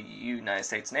military, like the United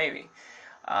States Navy.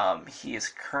 He is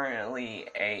currently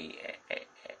a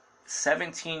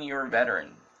 17-year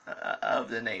veteran of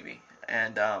the Navy,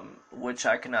 and which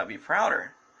I could not be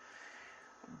prouder.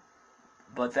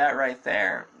 But that right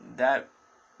there, that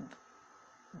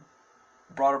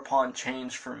brought upon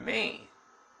change for me,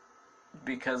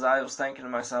 because I was thinking to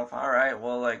myself, all right,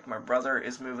 well, like, my brother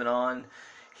is moving on.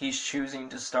 He's choosing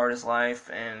to start his life,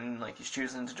 and like, he's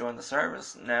choosing to join the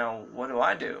service. Now, what do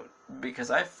I do? Because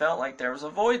I felt like there was a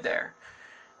void there.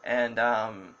 And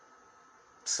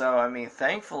so, I mean,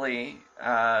 thankfully,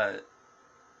 I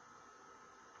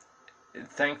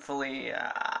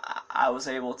was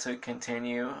able to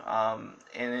continue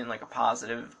in like a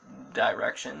positive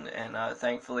direction, and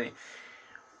thankfully,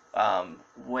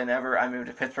 whenever I moved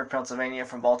to Pittsburgh, Pennsylvania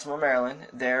from Baltimore, Maryland,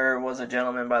 there was a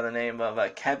gentleman by the name of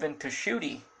Kevin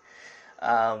Tashuti.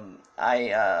 I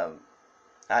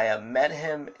met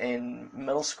him in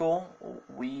middle school.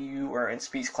 We were in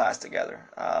speech class together,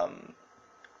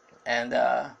 and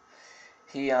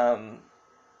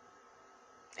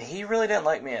he really didn't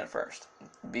like me at first,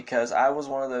 because I was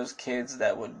one of those kids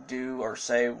that would do or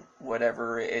say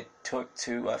whatever it took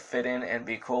to fit in and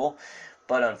be cool.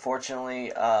 But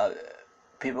unfortunately,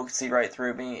 people could see right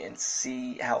through me and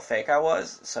see how fake I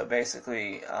was. So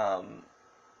basically,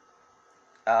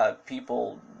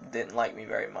 people didn't like me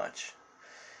very much.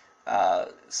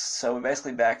 So it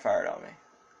basically backfired on me.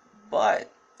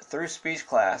 But through speech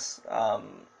class,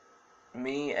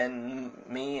 me and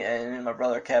my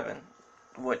brother Kevin,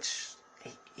 which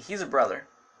he's a brother.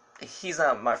 He's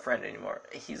not my friend anymore.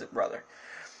 He's a brother.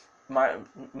 My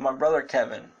brother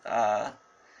Kevin,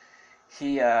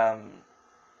 he had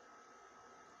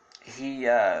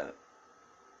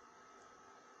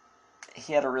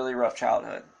a really rough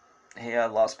childhood. He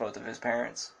lost both of his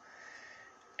parents,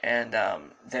 and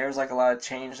there was like a lot of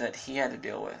change that he had to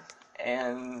deal with.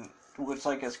 And which,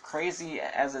 like, as crazy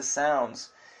as it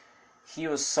sounds, he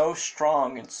was so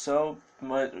strong and so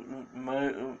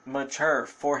mature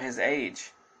for his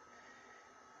age,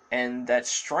 and that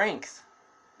strength,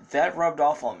 that rubbed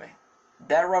off on me.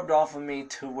 That rubbed off on me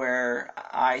to where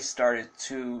I started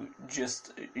to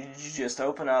just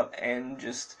open up and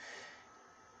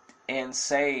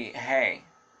say, hey,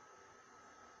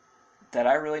 that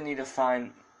I really need to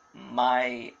find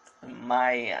my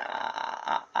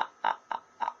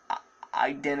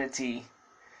identity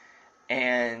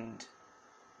and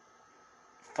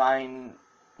find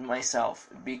myself,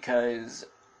 because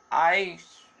I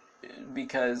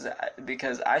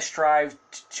strive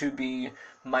to be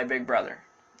my big brother.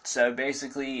 So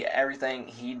basically everything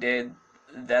he did,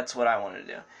 that's what I wanted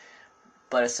to do.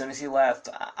 But as soon as he left,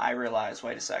 I realized,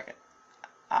 wait a second,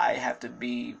 I have to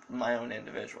be my own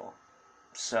individual.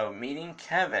 So meeting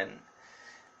Kevin,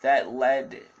 that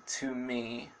led to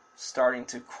me starting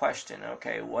to question,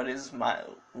 okay, what is my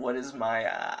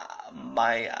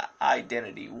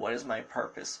identity? What is my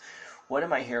purpose? What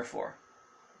am I here for?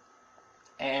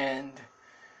 And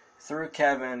through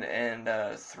Kevin and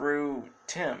through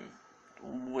Tim,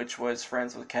 which was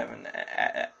friends with Kevin,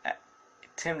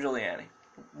 Tim Giuliani,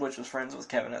 which was friends with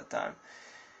Kevin at the time,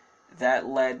 that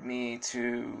led me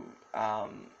to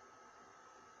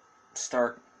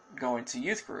start going to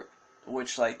youth group,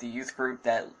 which, like, the youth group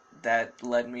that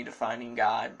led me to finding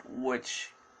God,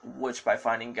 which by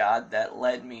finding God, that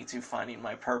led me to finding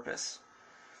my purpose,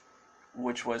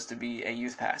 which was to be a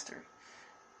youth pastor.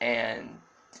 And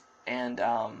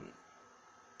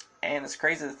it's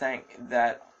crazy to think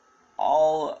that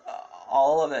all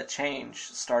of that change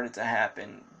started to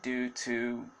happen due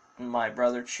to my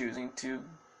brother choosing to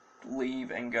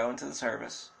leave and go into the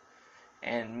service,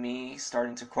 and me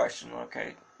starting to question,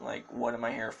 okay, like, what am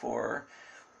I here for?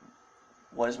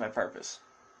 What is my purpose?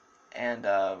 And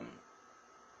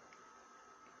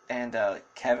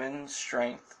Kevin's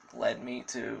strength led me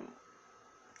to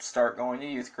start going to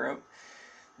youth group.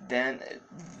 Then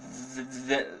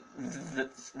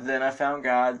I found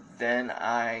God. Then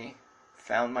I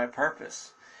found my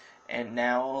purpose. And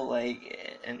now,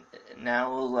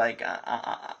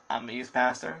 I'm a youth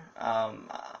pastor. I'm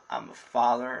a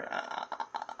father,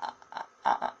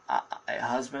 a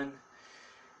husband,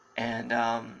 and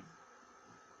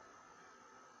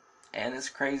it's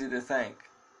crazy to think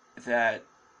that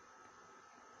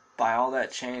by all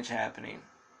that change happening,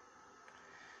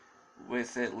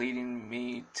 with it leading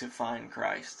me to find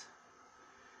Christ,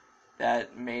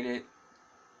 that made it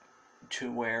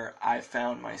to where I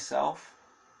found myself,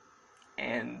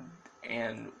 and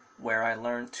where I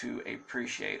learned to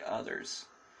appreciate others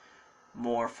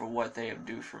more for what they have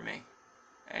done for me,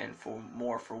 and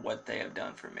more for what they have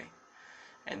done for me.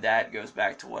 And that goes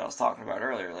back to what I was talking about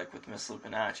earlier, like with Miss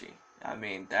Lupinacci. I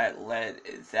mean,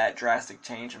 that drastic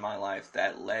change in my life,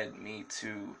 that led me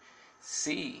to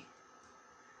see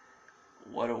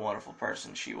what a wonderful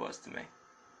person she was to me.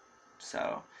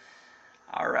 So,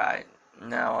 alright.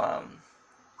 Now,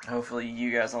 hopefully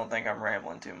you guys don't think I'm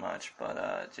rambling too much,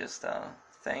 but just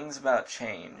things about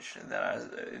change that I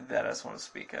just want to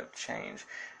speak of. Change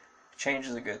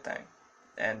is a good thing.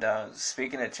 And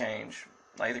speaking of change,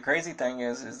 like, the crazy thing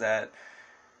is that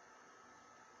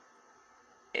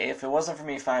if it wasn't for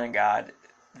me finding God,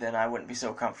 then I wouldn't be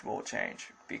so comfortable with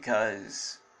change,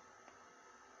 because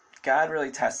God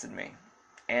really tested me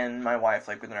and my wife,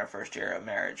 like, within our first year of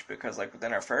marriage, because, like,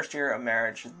 within our first year of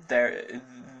marriage, there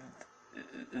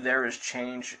was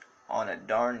change on a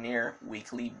darn near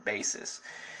weekly basis,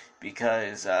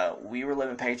 because we were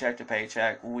living paycheck to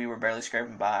paycheck. We were barely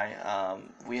scraping by.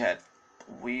 We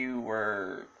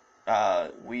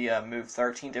moved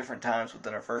 13 different times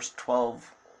within our first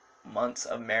 12 months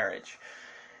of marriage,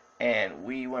 and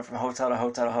we went from hotel to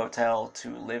hotel to hotel,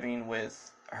 to living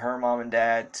with her mom and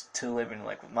dad, to living,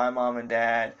 like, with my mom and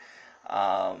dad.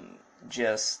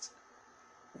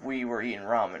 We were eating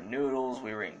ramen noodles,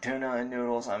 we were eating tuna and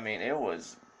noodles. I mean, it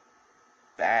was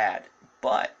bad,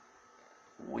 but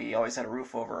We always had a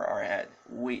roof over our head.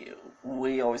 We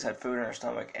always had food in our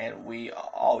stomach, and we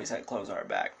always had clothes on our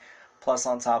back. Plus,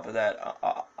 on top of that,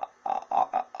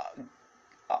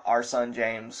 our son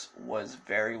James was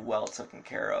very well taken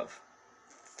care of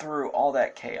through all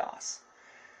that chaos.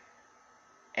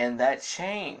 And that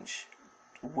change,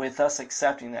 with us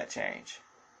accepting that change,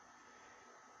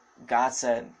 God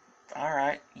said, all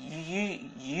right,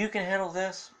 you can handle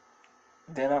this,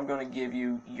 then I'm going to give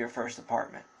you your first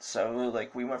apartment. So,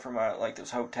 like, we went from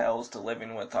those hotels to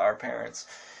living with our parents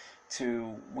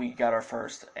to we got our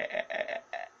first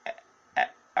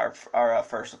our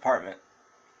first apartment,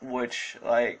 which,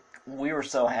 like, we were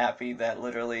so happy that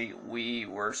literally we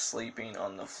were sleeping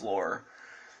on the floor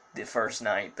the first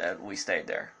night that we stayed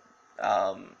there,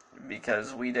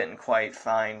 because we didn't quite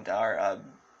find our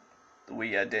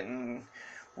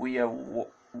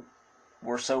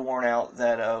were so worn out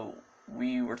that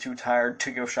we were too tired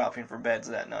to go shopping for beds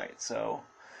that night. So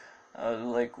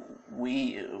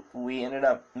we ended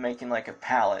up making like a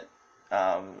pallet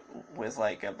with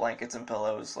like blankets and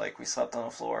pillows. Like, we slept on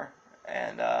the floor,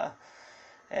 and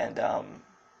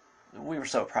we were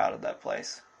so proud of that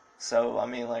place. So, I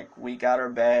mean, like, we got our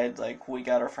bed, like, we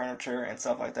got our furniture and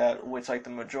stuff like that, which, like, the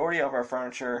majority of our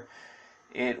furniture,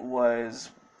 it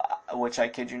was, which I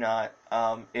kid you not,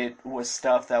 it was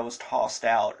stuff that was tossed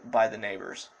out by the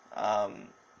neighbors.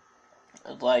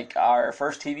 Like, our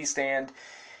first TV stand,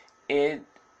 it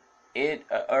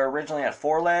originally had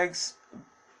 4 legs,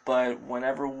 but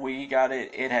whenever we got it,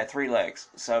 it had 3 legs.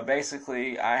 So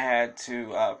basically, I had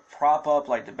to prop up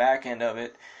like the back end of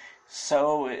it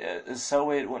so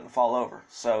it wouldn't fall over.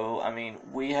 So, I mean,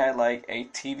 we had like a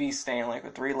TV stand like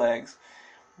with 3 legs,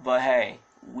 but hey,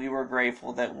 we were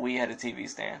grateful that we had a TV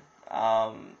stand.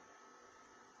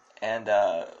 And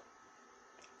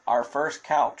our first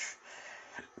couch,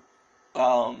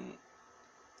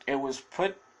 it was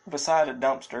put beside a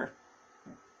dumpster,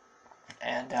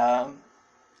 and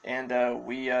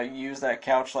we used that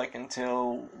couch like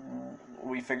until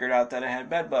we figured out that it had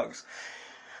bed bugs.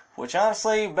 Which,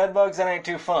 honestly, bed bugs, that ain't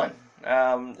too fun.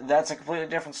 That's a completely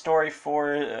different story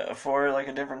for like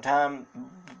a different time.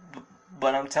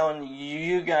 But I'm telling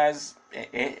you guys,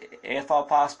 if all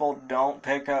possible, don't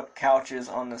pick up couches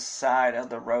on the side of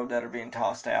the road that are being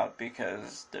tossed out,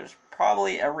 because there's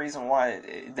probably a reason why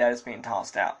that is being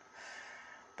tossed out.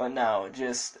 But no,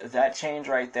 just that change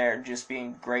right there, just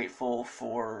being grateful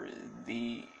for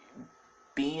the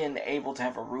being able to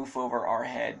have a roof over our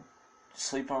head,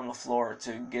 sleeping on the floor,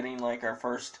 to getting like our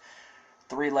first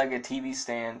 3-legged TV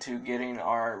stand, to getting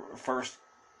our first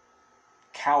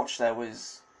couch that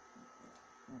was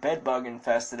bedbug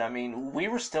infested. I mean, we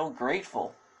were still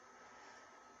grateful,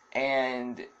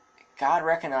 and God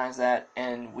recognized that,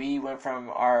 and we went from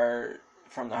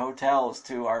the hotels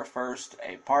to our first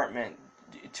apartment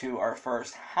to our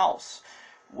first house,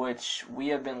 which we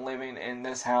have been living in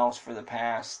this house for the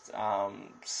past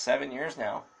 7 years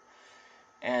now.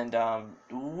 And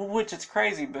which is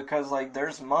crazy, because like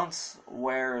there's months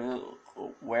where I'm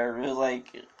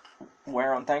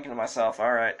thinking to myself,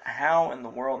 all right, how in the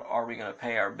world are we going to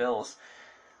pay our bills?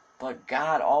 But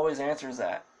God always answers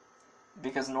that,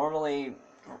 because normally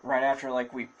right after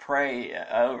like we pray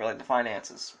over like the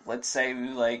finances, let's say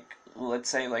like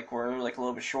we're like a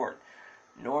little bit short.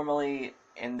 Normally,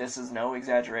 and this is no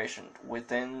exaggeration,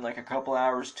 within like a couple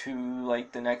hours to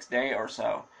like the next day or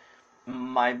so,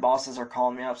 my bosses are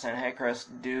calling me up saying, hey Chris,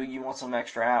 do you want some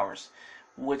extra hours?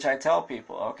 Which I tell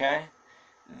people, okay,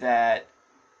 that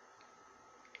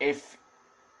if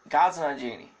God's not a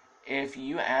genie, if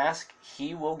you ask,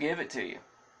 He will give it to you,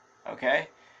 okay?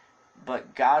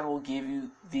 But God will give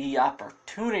you the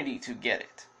opportunity to get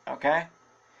it, okay?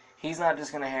 He's not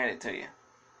just going to hand it to you.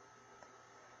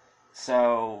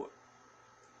 So,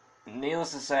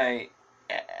 needless to say,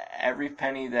 every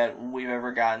penny that we've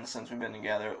ever gotten since we've been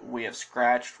together, we have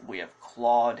scratched, we have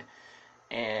clawed,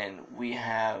 and we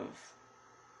have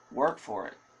worked for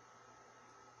it.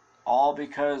 All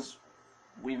because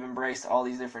we've embraced all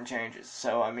these different changes.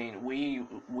 So, I mean, we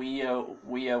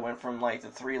went from like the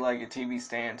 3-legged TV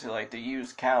stand to like the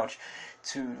used couch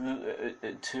to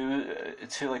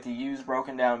like the used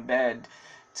broken down bed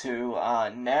to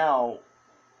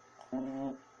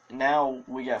now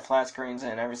we got flat screens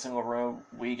in every single room.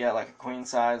 We got like a queen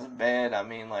size bed. I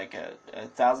mean, like a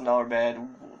 $1,000 bed.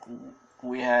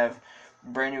 We have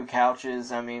brand new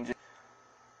couches. I mean,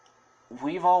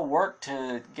 we've all worked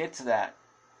to get to that.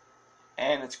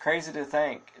 And it's crazy to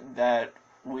think that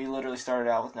we literally started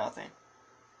out with nothing.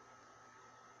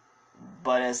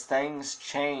 But as things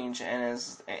change and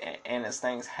as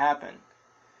things happen,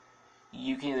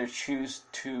 you can either choose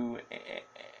to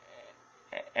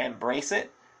embrace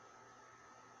it,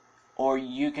 or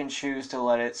you can choose to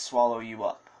let it swallow you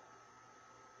up.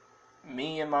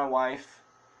 Me and my wife,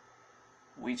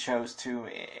 we chose to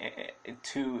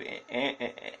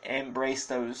embrace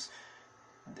those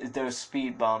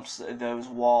speed bumps, those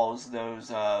walls,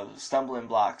 those stumbling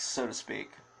blocks, so to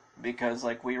speak, because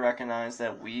like we recognized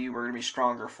that we were going to be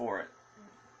stronger for it.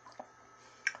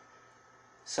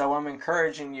 So I'm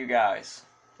encouraging you guys,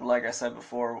 like I said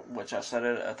before, which I've said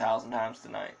it 1,000 times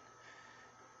tonight,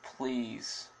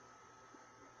 please,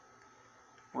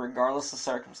 regardless of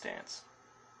circumstance,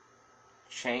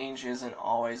 change isn't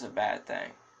always a bad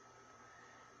thing.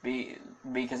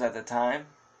 Because at the time,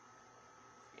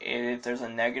 if there's a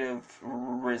negative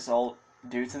result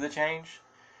due to the change,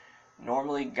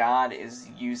 normally God is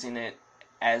using it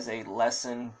as a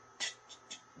lesson,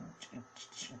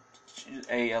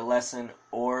 a lesson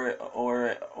or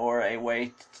a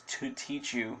way to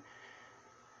teach you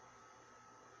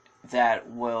that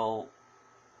will,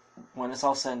 when it's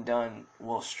all said and done,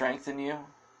 will strengthen you,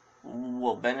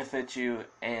 will benefit you,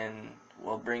 and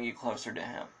will bring you closer to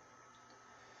Him.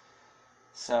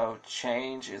 So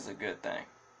change is a good thing.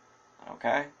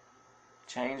 Okay?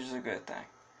 Change is a good thing.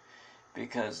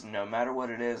 Because no matter what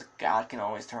it is, God can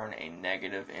always turn a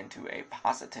negative into a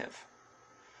positive.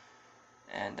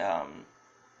 And,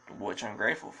 which I'm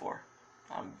grateful for.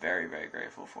 I'm very, very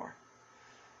grateful for.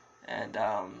 And,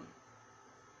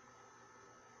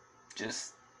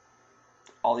 just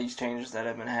all these changes that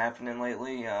have been happening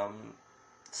lately,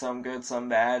 some good, some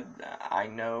bad. I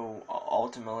know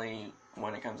ultimately,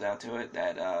 when it comes down to it,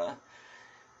 that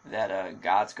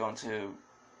God's going to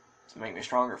make me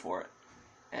stronger for it,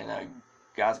 and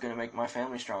God's going to make my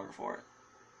family stronger for it.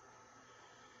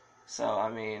 So I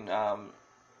mean,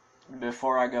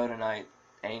 before I go tonight,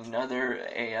 another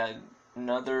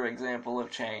example of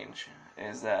change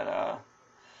is that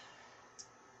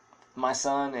my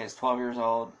son is 12 years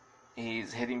old.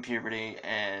 He's hitting puberty,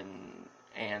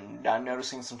 and I'm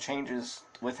noticing some changes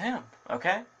with him.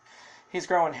 Okay. He's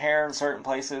growing hair in certain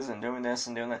places and doing this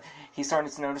and doing that. He's starting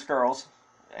to notice girls,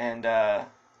 and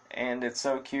it's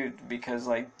so cute because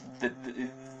like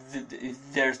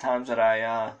there's times that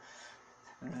I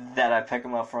pick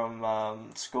him up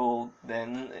from school,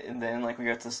 then like we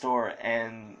go to the store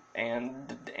and I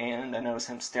notice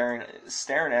him staring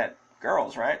at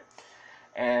girls, right?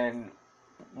 And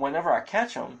whenever I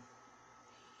catch him,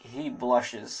 he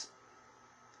blushes.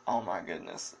 Oh my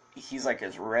goodness. He's like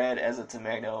as red as a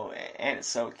tomato, and it's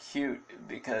so cute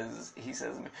because he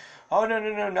says, "Oh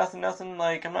no, nothing.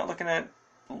 Like I'm not looking at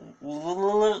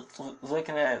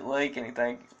like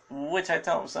anything." Which I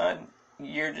tell him, son,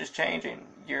 you're just changing.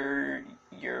 You're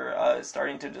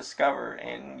starting to discover,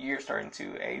 and you're starting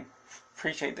to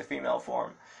appreciate the female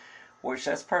form, which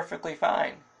that's perfectly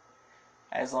fine,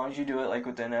 as long as you do it like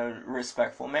within a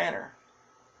respectful manner,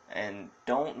 and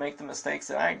don't make the mistakes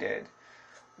that I did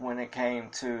when it came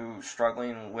to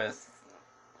struggling with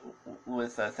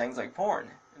things like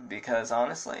porn, because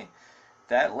honestly,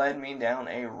 that led me down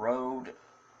a road,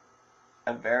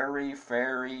 a very,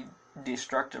 very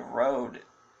destructive road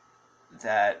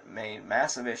that made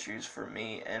massive issues for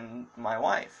me and my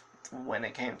wife when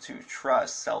it came to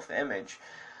trust, self-image,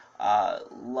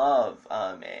 love,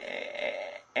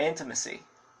 intimacy,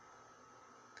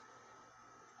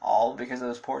 all because of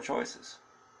those poor choices.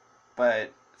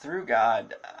 But through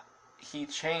God, He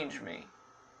changed me,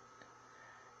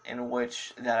 in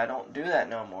which that I don't do that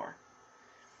no more.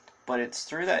 But it's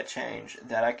through that change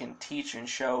that I can teach and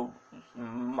show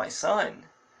my son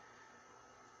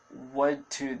what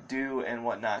to do and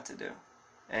what not to do,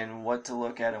 and what to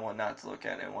look at and what not to look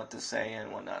at, and what to say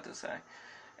and what not to say.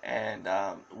 And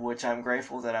which I'm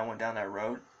grateful that I went down that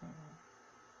road,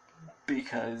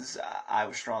 because I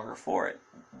was stronger for it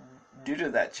due to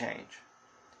that change.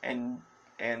 And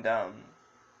I'm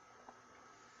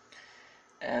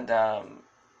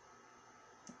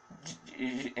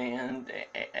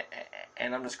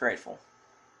just grateful.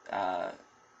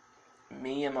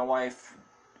 Me and my wife,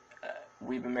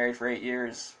 we've been married for 8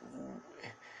 years.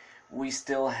 We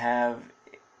still have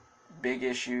big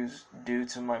issues due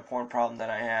to my porn problem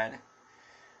that I had,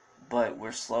 but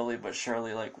we're slowly but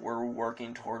surely, like, we're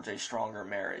working towards a stronger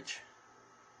marriage,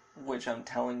 which I'm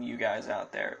telling you guys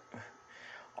out there,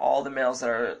 all the males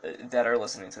that are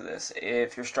listening to this,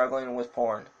 if you're struggling with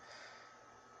porn,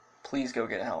 please go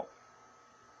get help.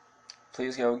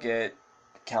 Please go get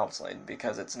counseling,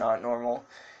 because it's not normal,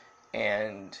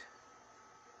 and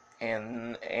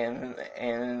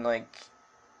like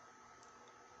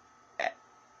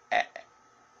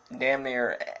damn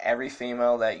near every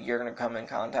female that you're going to come in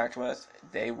contact with,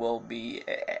 they will be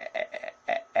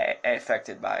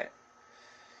affected by it.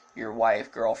 your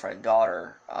wife, girlfriend,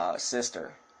 daughter,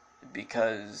 sister,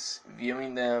 because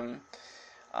viewing them,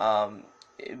 um,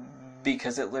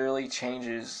 because it literally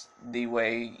changes the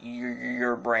way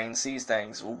your brain sees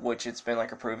things, which it's been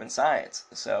like a proven science.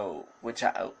 So, which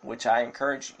I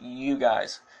encourage you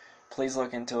guys, please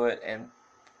look into it and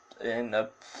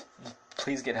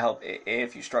please get help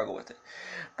if you struggle with it.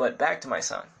 But back to my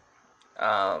son.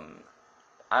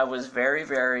 I was very,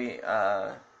 very,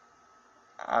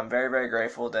 I'm very, very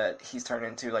grateful that he's turned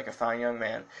into like a fine young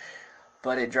man.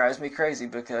 But it drives me crazy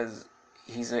because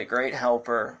he's a great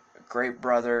helper, great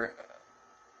brother,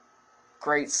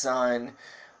 great son,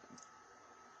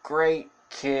 great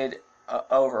kid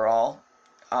overall,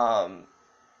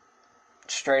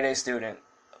 straight A student.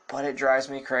 But it drives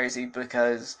me crazy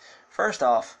because, first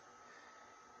off,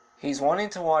 he's wanting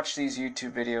to watch these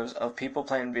YouTube videos of people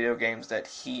playing video games that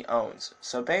he owns.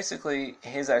 So basically,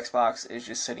 his Xbox is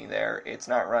just sitting there. It's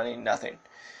not running, nothing.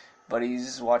 But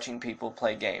he's watching people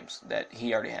play games that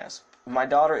he already has. My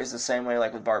daughter is the same way,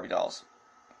 like with Barbie dolls.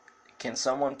 Can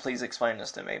someone please explain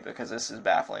this to me? Because this is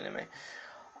baffling to me.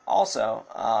 Also,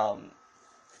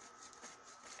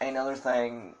 another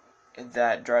thing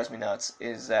that drives me nuts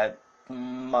is that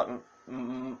my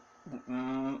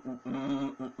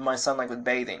son, like with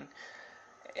bathing,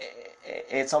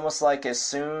 it's almost like as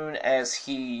soon as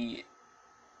he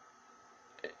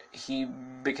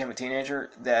became a teenager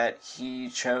that he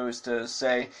chose to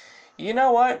say, you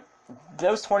know what,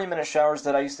 those 20-minute showers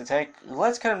that I used to take,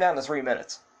 let's cut them down to 3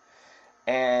 minutes.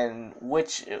 And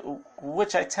which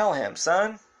I tell him,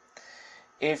 son,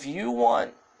 if you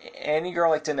want any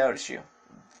girl like to notice you,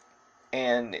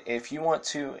 and if you want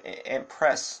to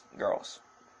impress girls,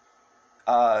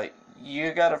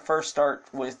 you gotta first start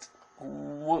with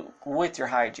your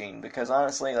hygiene, because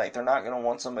honestly, like, they're not gonna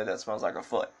want somebody that smells like a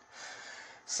foot.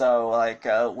 So, like,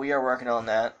 we are working on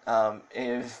that.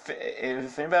 If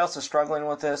anybody else is struggling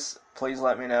with this, please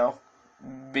let me know,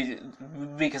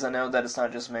 because I know that it's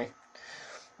not just me.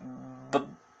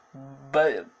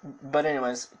 But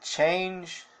anyways,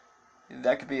 change,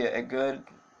 that could be a good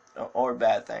or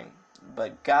bad thing.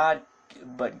 But God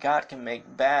can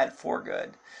make bad for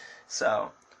good.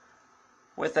 So,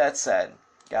 with that said,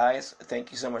 guys,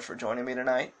 thank you so much for joining me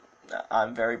tonight.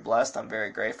 I'm very blessed. I'm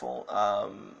very grateful.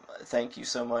 Thank you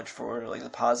so much for like the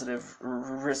positive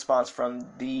response from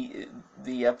the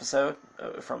episode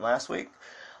from last week.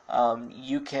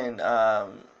 You can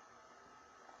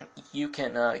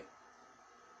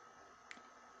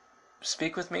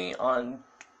speak with me on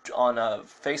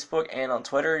Facebook and on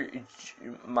Twitter.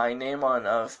 My name on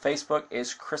Facebook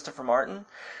is Christopher Martin.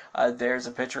 There's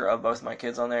a picture of both my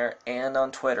kids on there, and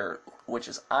on Twitter, which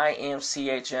is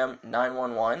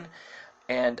IamCHM911.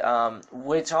 And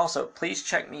which also, please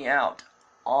check me out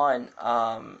on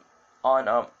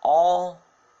all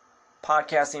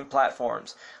podcasting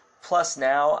platforms. Plus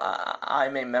now,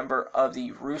 I'm a member of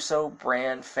the Russo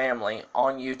brand family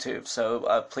on YouTube.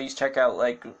 So please check out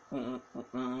like my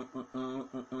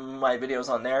videos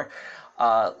on there.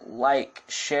 Like,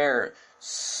 share,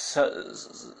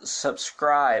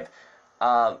 subscribe,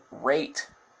 rate.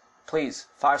 Please,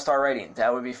 5-star rating.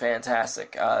 That would be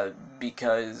fantastic.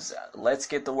 Because let's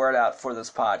get the word out for this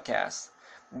podcast.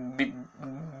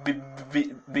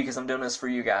 Because I'm doing this for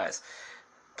you guys.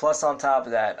 Plus, on top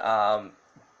of that,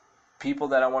 people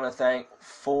that I want to thank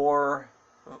for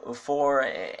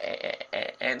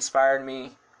inspired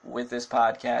me with this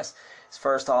podcast is,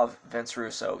 first off, Vince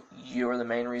Russo. You are the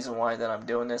main reason why that I'm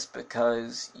doing this,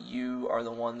 because you are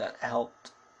the one that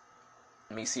helped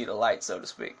me see the light, so to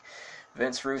speak.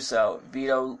 Vince Russo,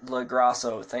 Vito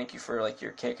LaGrasso, thank you for like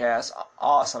your kick-ass,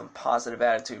 awesome, positive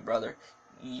attitude, brother.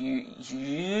 You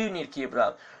need to keep it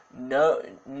up. Noel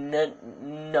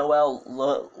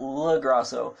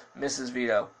LaGrasso, Mrs.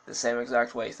 Vito, the same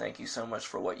exact way. Thank you so much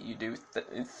for what you do.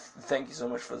 Thank you so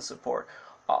much for the support.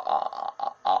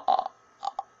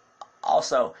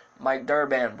 Also, Mike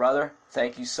Durban, brother,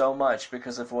 thank you so much,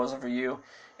 because if it wasn't for you,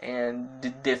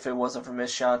 and if it wasn't for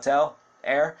Miss Chantel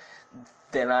Air,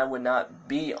 then I would not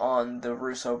be on the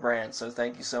Russo brand. So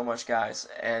thank you so much, guys.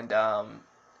 And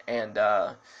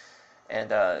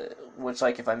which,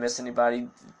 like, if I miss anybody,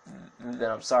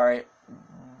 then I'm sorry.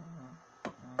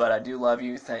 But I do love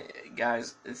you,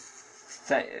 guys.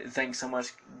 Thanks so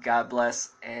much. God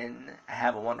bless, and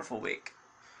have a wonderful week.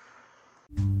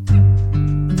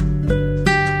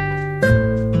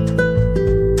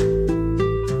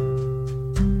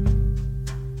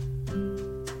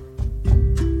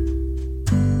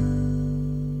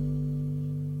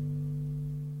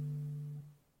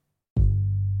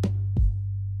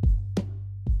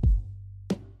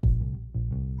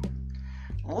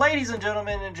 Ladies and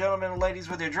gentlemen, ladies,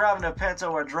 whether you're driving a Pinto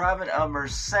or driving a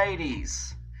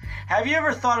Mercedes, have you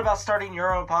ever thought about starting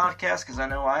your own podcast? Because I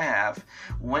know I have.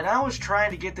 When I was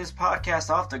trying to get this podcast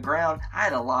off the ground, I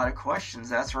had a lot of questions.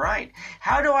 That's right.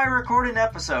 How do I record an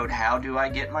episode? How do I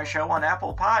get my show on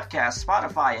Apple Podcasts,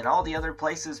 Spotify, and all the other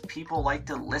places people like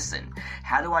to listen?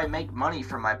 How do I make money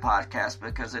from my podcast?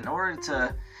 Because in order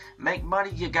to make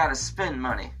money, you gotta spend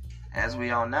money, as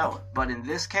we all know. But in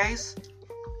this case,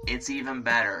 it's even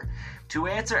better. To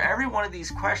answer every one of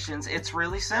these questions, it's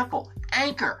really simple.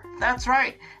 Anchor. That's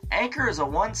right. Anchor is a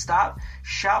one-stop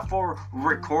shop for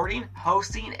recording,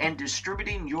 hosting, and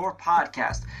distributing your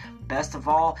podcast. Best of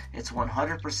all, it's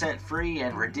 100% free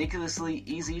and ridiculously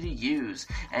easy to use.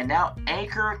 And now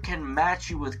Anchor can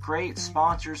match you with great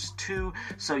sponsors too,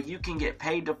 so you can get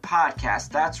paid to podcast.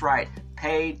 That's right,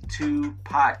 paid to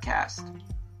podcast.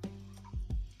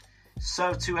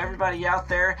 So to everybody out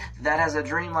there that has a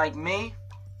dream like me,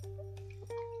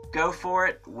 go for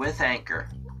it with Anchor.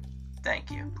 Thank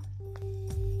you.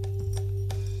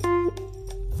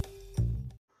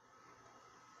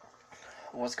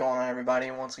 What's going on,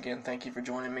 everybody? Once again, thank you for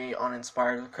joining me on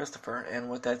Inspired with Christopher. And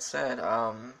with that said,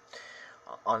 on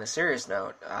a serious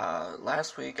note,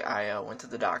 last week I went to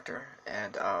the doctor,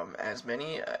 and as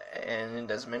many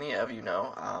of you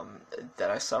know, that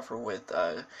I suffer with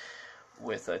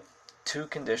two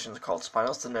conditions called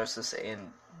spinal stenosis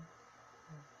and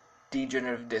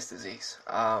degenerative disc disease.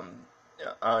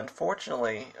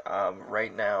 Unfortunately,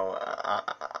 right now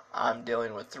I'm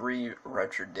dealing with 3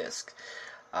 ruptured discs.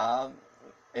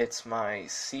 It's my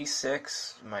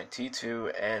C6, my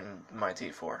T2, and my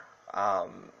T4.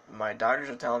 My doctors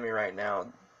are telling me right now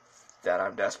that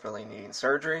I'm desperately needing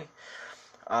surgery.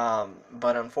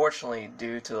 But unfortunately,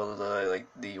 due to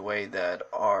the way that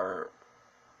our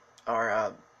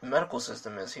medical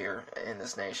system is here in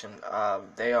this nation,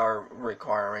 they are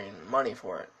requiring money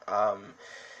for it.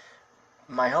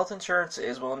 My health insurance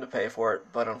is willing to pay for it,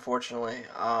 but unfortunately,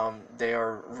 they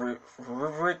are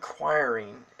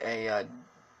requiring a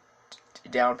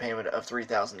down payment of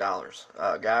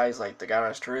 $3,000. Guys, like, the God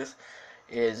honest truth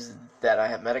is that I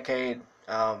have Medicaid,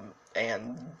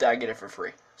 and I get it for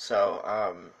free. So,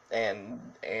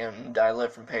 and I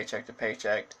live from paycheck to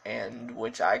paycheck, and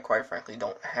which I quite frankly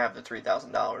don't have the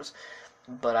 $3,000,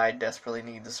 but I desperately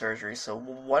need the surgery. So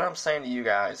what I'm saying to you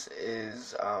guys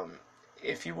is,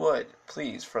 if you would,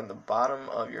 please, from the bottom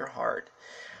of your heart,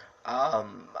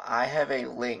 I have a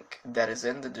link that is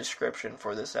in the description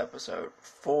for this episode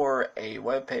for a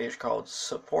webpage called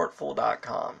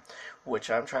supportful.com, which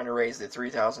I'm trying to raise the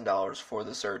 $3,000 for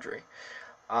the surgery.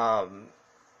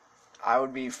 I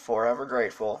would be forever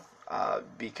grateful,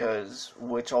 because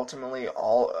which ultimately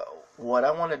what I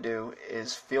want to do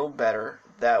is feel better.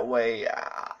 That way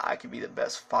I could be the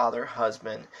best father,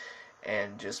 husband,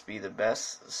 and just be the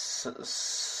best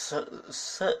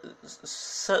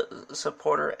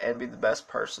supporter and be the best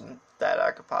person that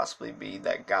I could possibly be,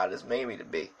 that God has made me to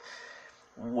be.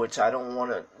 Which I don't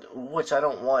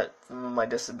want my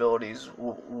disabilities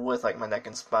with like my neck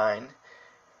and spine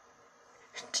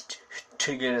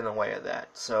to get in the way of that.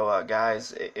 So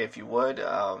guys, if you would,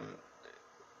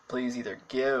 please either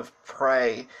give,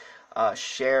 pray,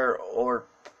 share, or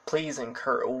please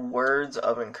words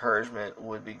of encouragement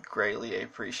would be greatly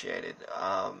appreciated.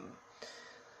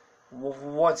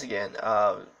 Once again,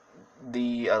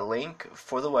 the link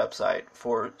for the website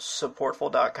for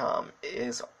supportful.com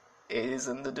is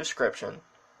in the description.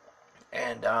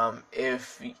 And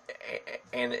if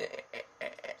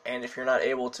you're not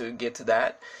able to get to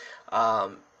that,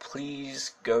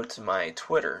 please go to my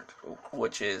Twitter,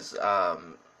 which is I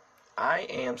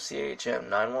am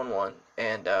CHM911,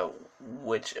 and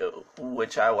which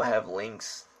I will have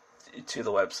links to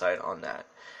the website on that.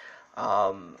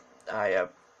 I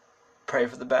pray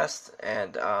for the best,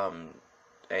 and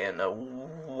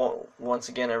once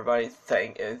again, everybody,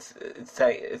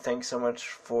 thanks so much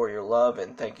for your love,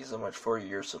 and thank you so much for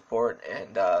your support,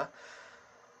 and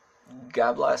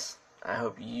God bless. I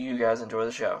hope you guys enjoy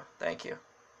the show. Thank you.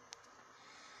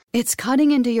 It's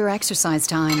cutting into your exercise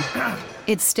time.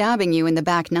 It's stabbing you in the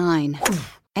back 9.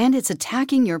 And it's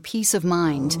attacking your peace of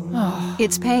mind.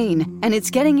 It's pain, and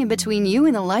it's getting in between you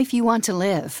and the life you want to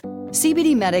live.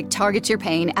 CBD Medic targets your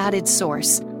pain at its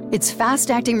source. It's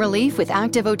fast-acting relief with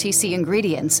active OTC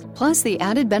ingredients, plus the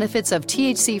added benefits of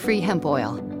THC-free hemp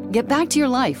oil. Get back to your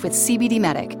life with CBD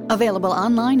Medic, available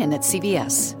online and at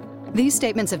CVS. These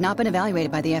statements have not been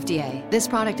evaluated by the FDA. This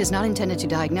product is not intended to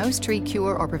diagnose, treat,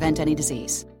 cure, or prevent any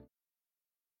disease.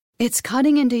 It's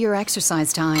cutting into your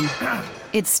exercise time.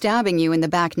 It's stabbing you in the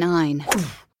back 9.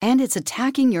 and it's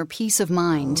attacking your peace of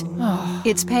mind.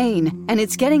 It's pain, and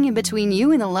it's getting in between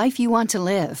you and the life you want to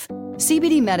live.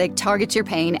 CBD Medic targets your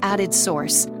pain at its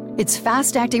source. It's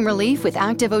fast-acting relief with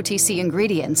active OTC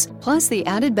ingredients, plus the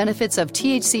added benefits of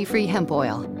THC-free hemp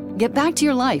oil. Get back to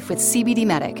your life with CBD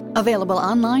Medic, available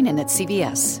online and at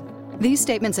CVS. These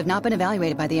statements have not been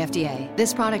evaluated by the FDA.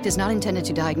 This product is not intended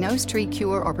to diagnose, treat,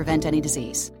 cure, or prevent any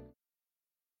disease.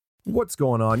 What's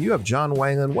going on? You have John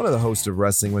Wangland, one of the hosts of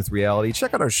Wrestling with Reality.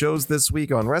 Check out our shows this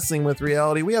week on Wrestling with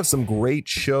Reality. We have some great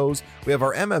shows. We have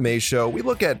our MMA show. We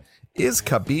look at, is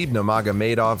Khabib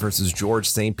Nurmagomedov versus George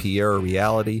St. Pierre a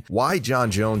reality? Why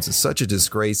John Jones is such a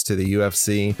disgrace to the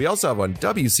UFC. We also have on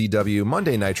WCW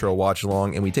Monday Nitro Watch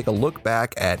Along, and we take a look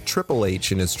back at Triple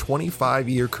H in his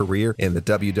 25-year career in the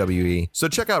WWE. So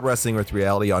check out Wrestling with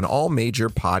Reality on all major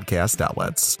podcast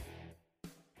outlets.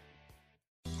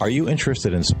 Are you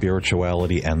interested in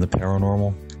spirituality and the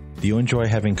paranormal? Do you enjoy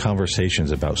having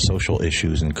conversations about social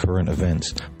issues and current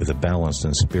events with a balanced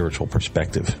and spiritual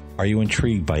perspective? Are you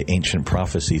intrigued by ancient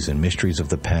prophecies and mysteries of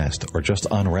the past, or just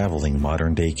unraveling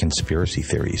modern-day conspiracy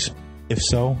theories? If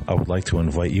so, I would like to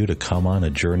invite you to come on a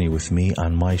journey with me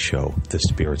on my show, The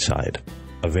Spirit Side,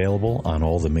 available on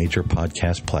all the major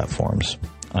podcast platforms.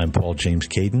 I'm Paul James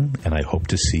Caden, and I hope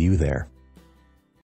to see you there.